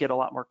then you'll get a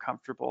lot more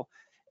comfortable.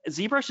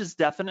 ZBrush is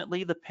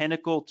definitely the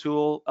pinnacle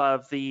tool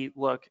of the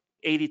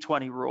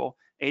 80-20 rule.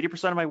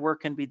 80% of my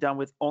work can be done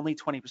with only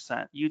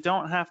 20%. You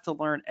don't have to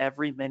learn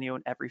every menu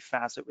and every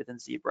facet within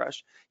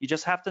ZBrush. You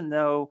just have to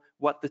know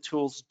what the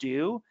tools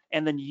do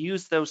and then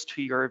use those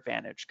to your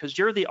advantage, because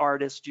you're the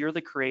artist, you're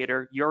the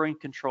creator, you're in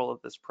control of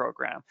this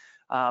program.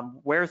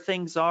 Where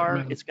things are,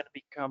 it's going to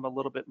become a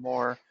little bit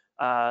more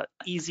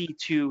easy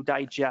to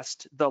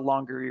digest the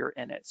longer you're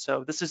in it.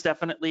 So this is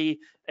definitely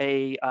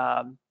a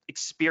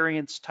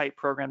experience type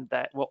program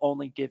that will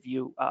only give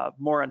you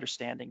more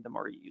understanding the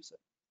more you use it.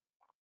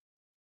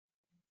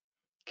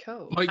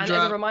 Cool. Mic and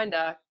drop. as a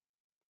reminder,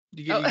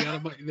 You got a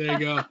mic. There you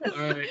go. All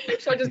right.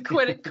 So I just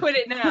quit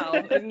it now.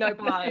 There's no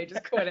bye,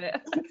 just quit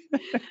it.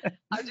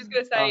 I'm just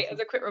going to say Awesome. as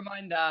a quick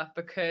reminder,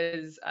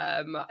 because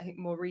I think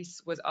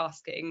Maurice was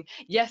asking,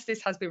 yes,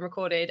 this has been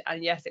recorded,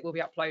 and yes, it will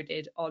be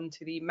uploaded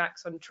onto the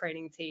Maxon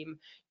Training Team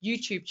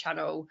YouTube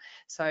channel,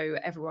 so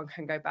everyone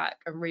can go back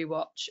and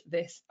rewatch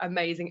this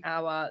amazing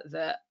hour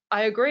that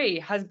I agree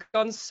has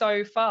gone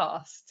so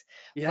fast.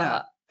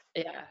 Yeah. But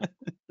yeah,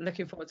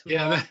 looking forward to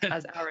Yeah, more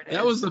as Aaron is.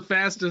 that was the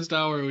fastest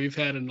hour we've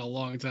had in a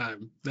long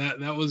time. That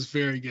was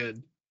very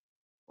good.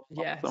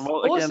 Yes. Awesome.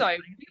 Well, again, Also,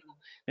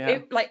 yeah.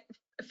 like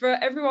for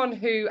everyone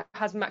who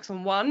has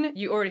Maxon 1,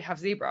 you already have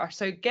ZBrush.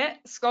 So get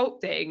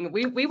sculpting.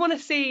 We want to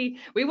see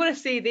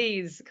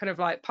these kind of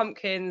like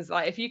pumpkins.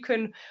 Like if you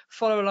can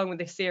follow along with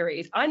this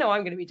series, I know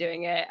I'm going to be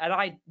doing it, and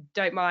I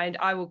don't mind.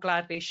 I will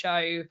gladly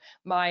show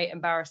my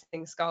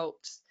embarrassing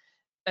sculpts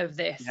of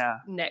this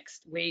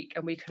next week,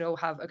 and we can all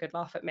have a good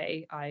laugh at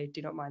me. I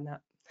do not mind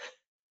that.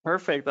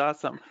 Perfect.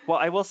 Awesome. Well,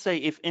 I will say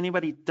if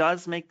anybody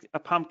does make a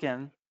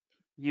pumpkin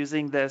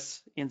using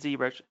this in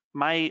ZBrush,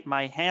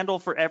 my handle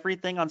for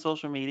everything on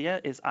social media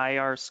is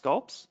IR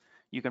Sculpts.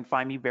 You can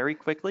find me very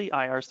quickly.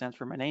 IR stands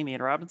for my name,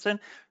 Ian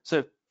Robinson.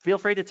 So feel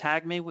free to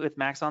tag me with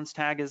Maxon's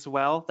tag as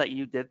well, that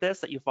you did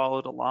this, that you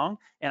followed along.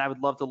 And I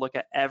would love to look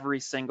at every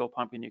single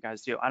pumpkin you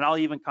guys do. And I'll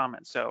even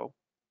comment. So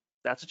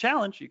that's a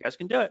challenge. You guys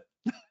can do it.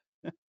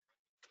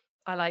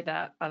 I like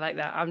that.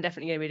 I'm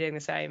definitely going to be doing the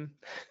same.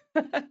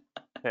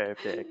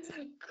 Perfect.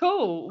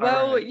 Cool.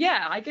 Well, right.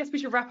 yeah, I guess we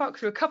should wrap up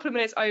because we're a couple of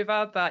minutes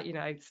over, but you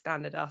know,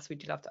 standard us, we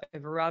do love to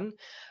overrun.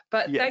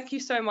 But Yes. Thank you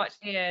so much,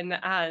 Ian,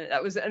 and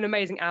that was an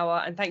amazing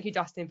hour. And thank you,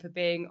 Dustin, for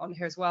being on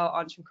here as well,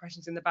 answering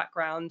questions in the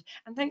background.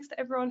 And thanks to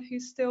everyone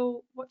who's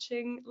still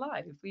watching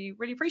live. We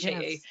really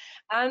appreciate you.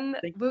 And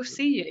we'll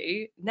see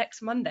you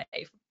next Monday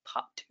for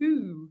part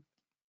 2.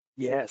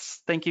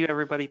 Yes. Thank you,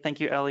 everybody.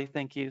 Thank you, Ellie.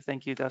 Thank you,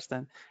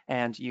 Dustin.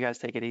 And you guys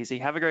take it easy.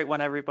 Have a great one,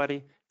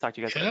 everybody. Talk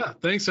to you guys later.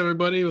 Thanks,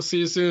 everybody. We'll see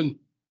you soon.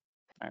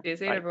 All right, See you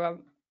soon, bye. everyone.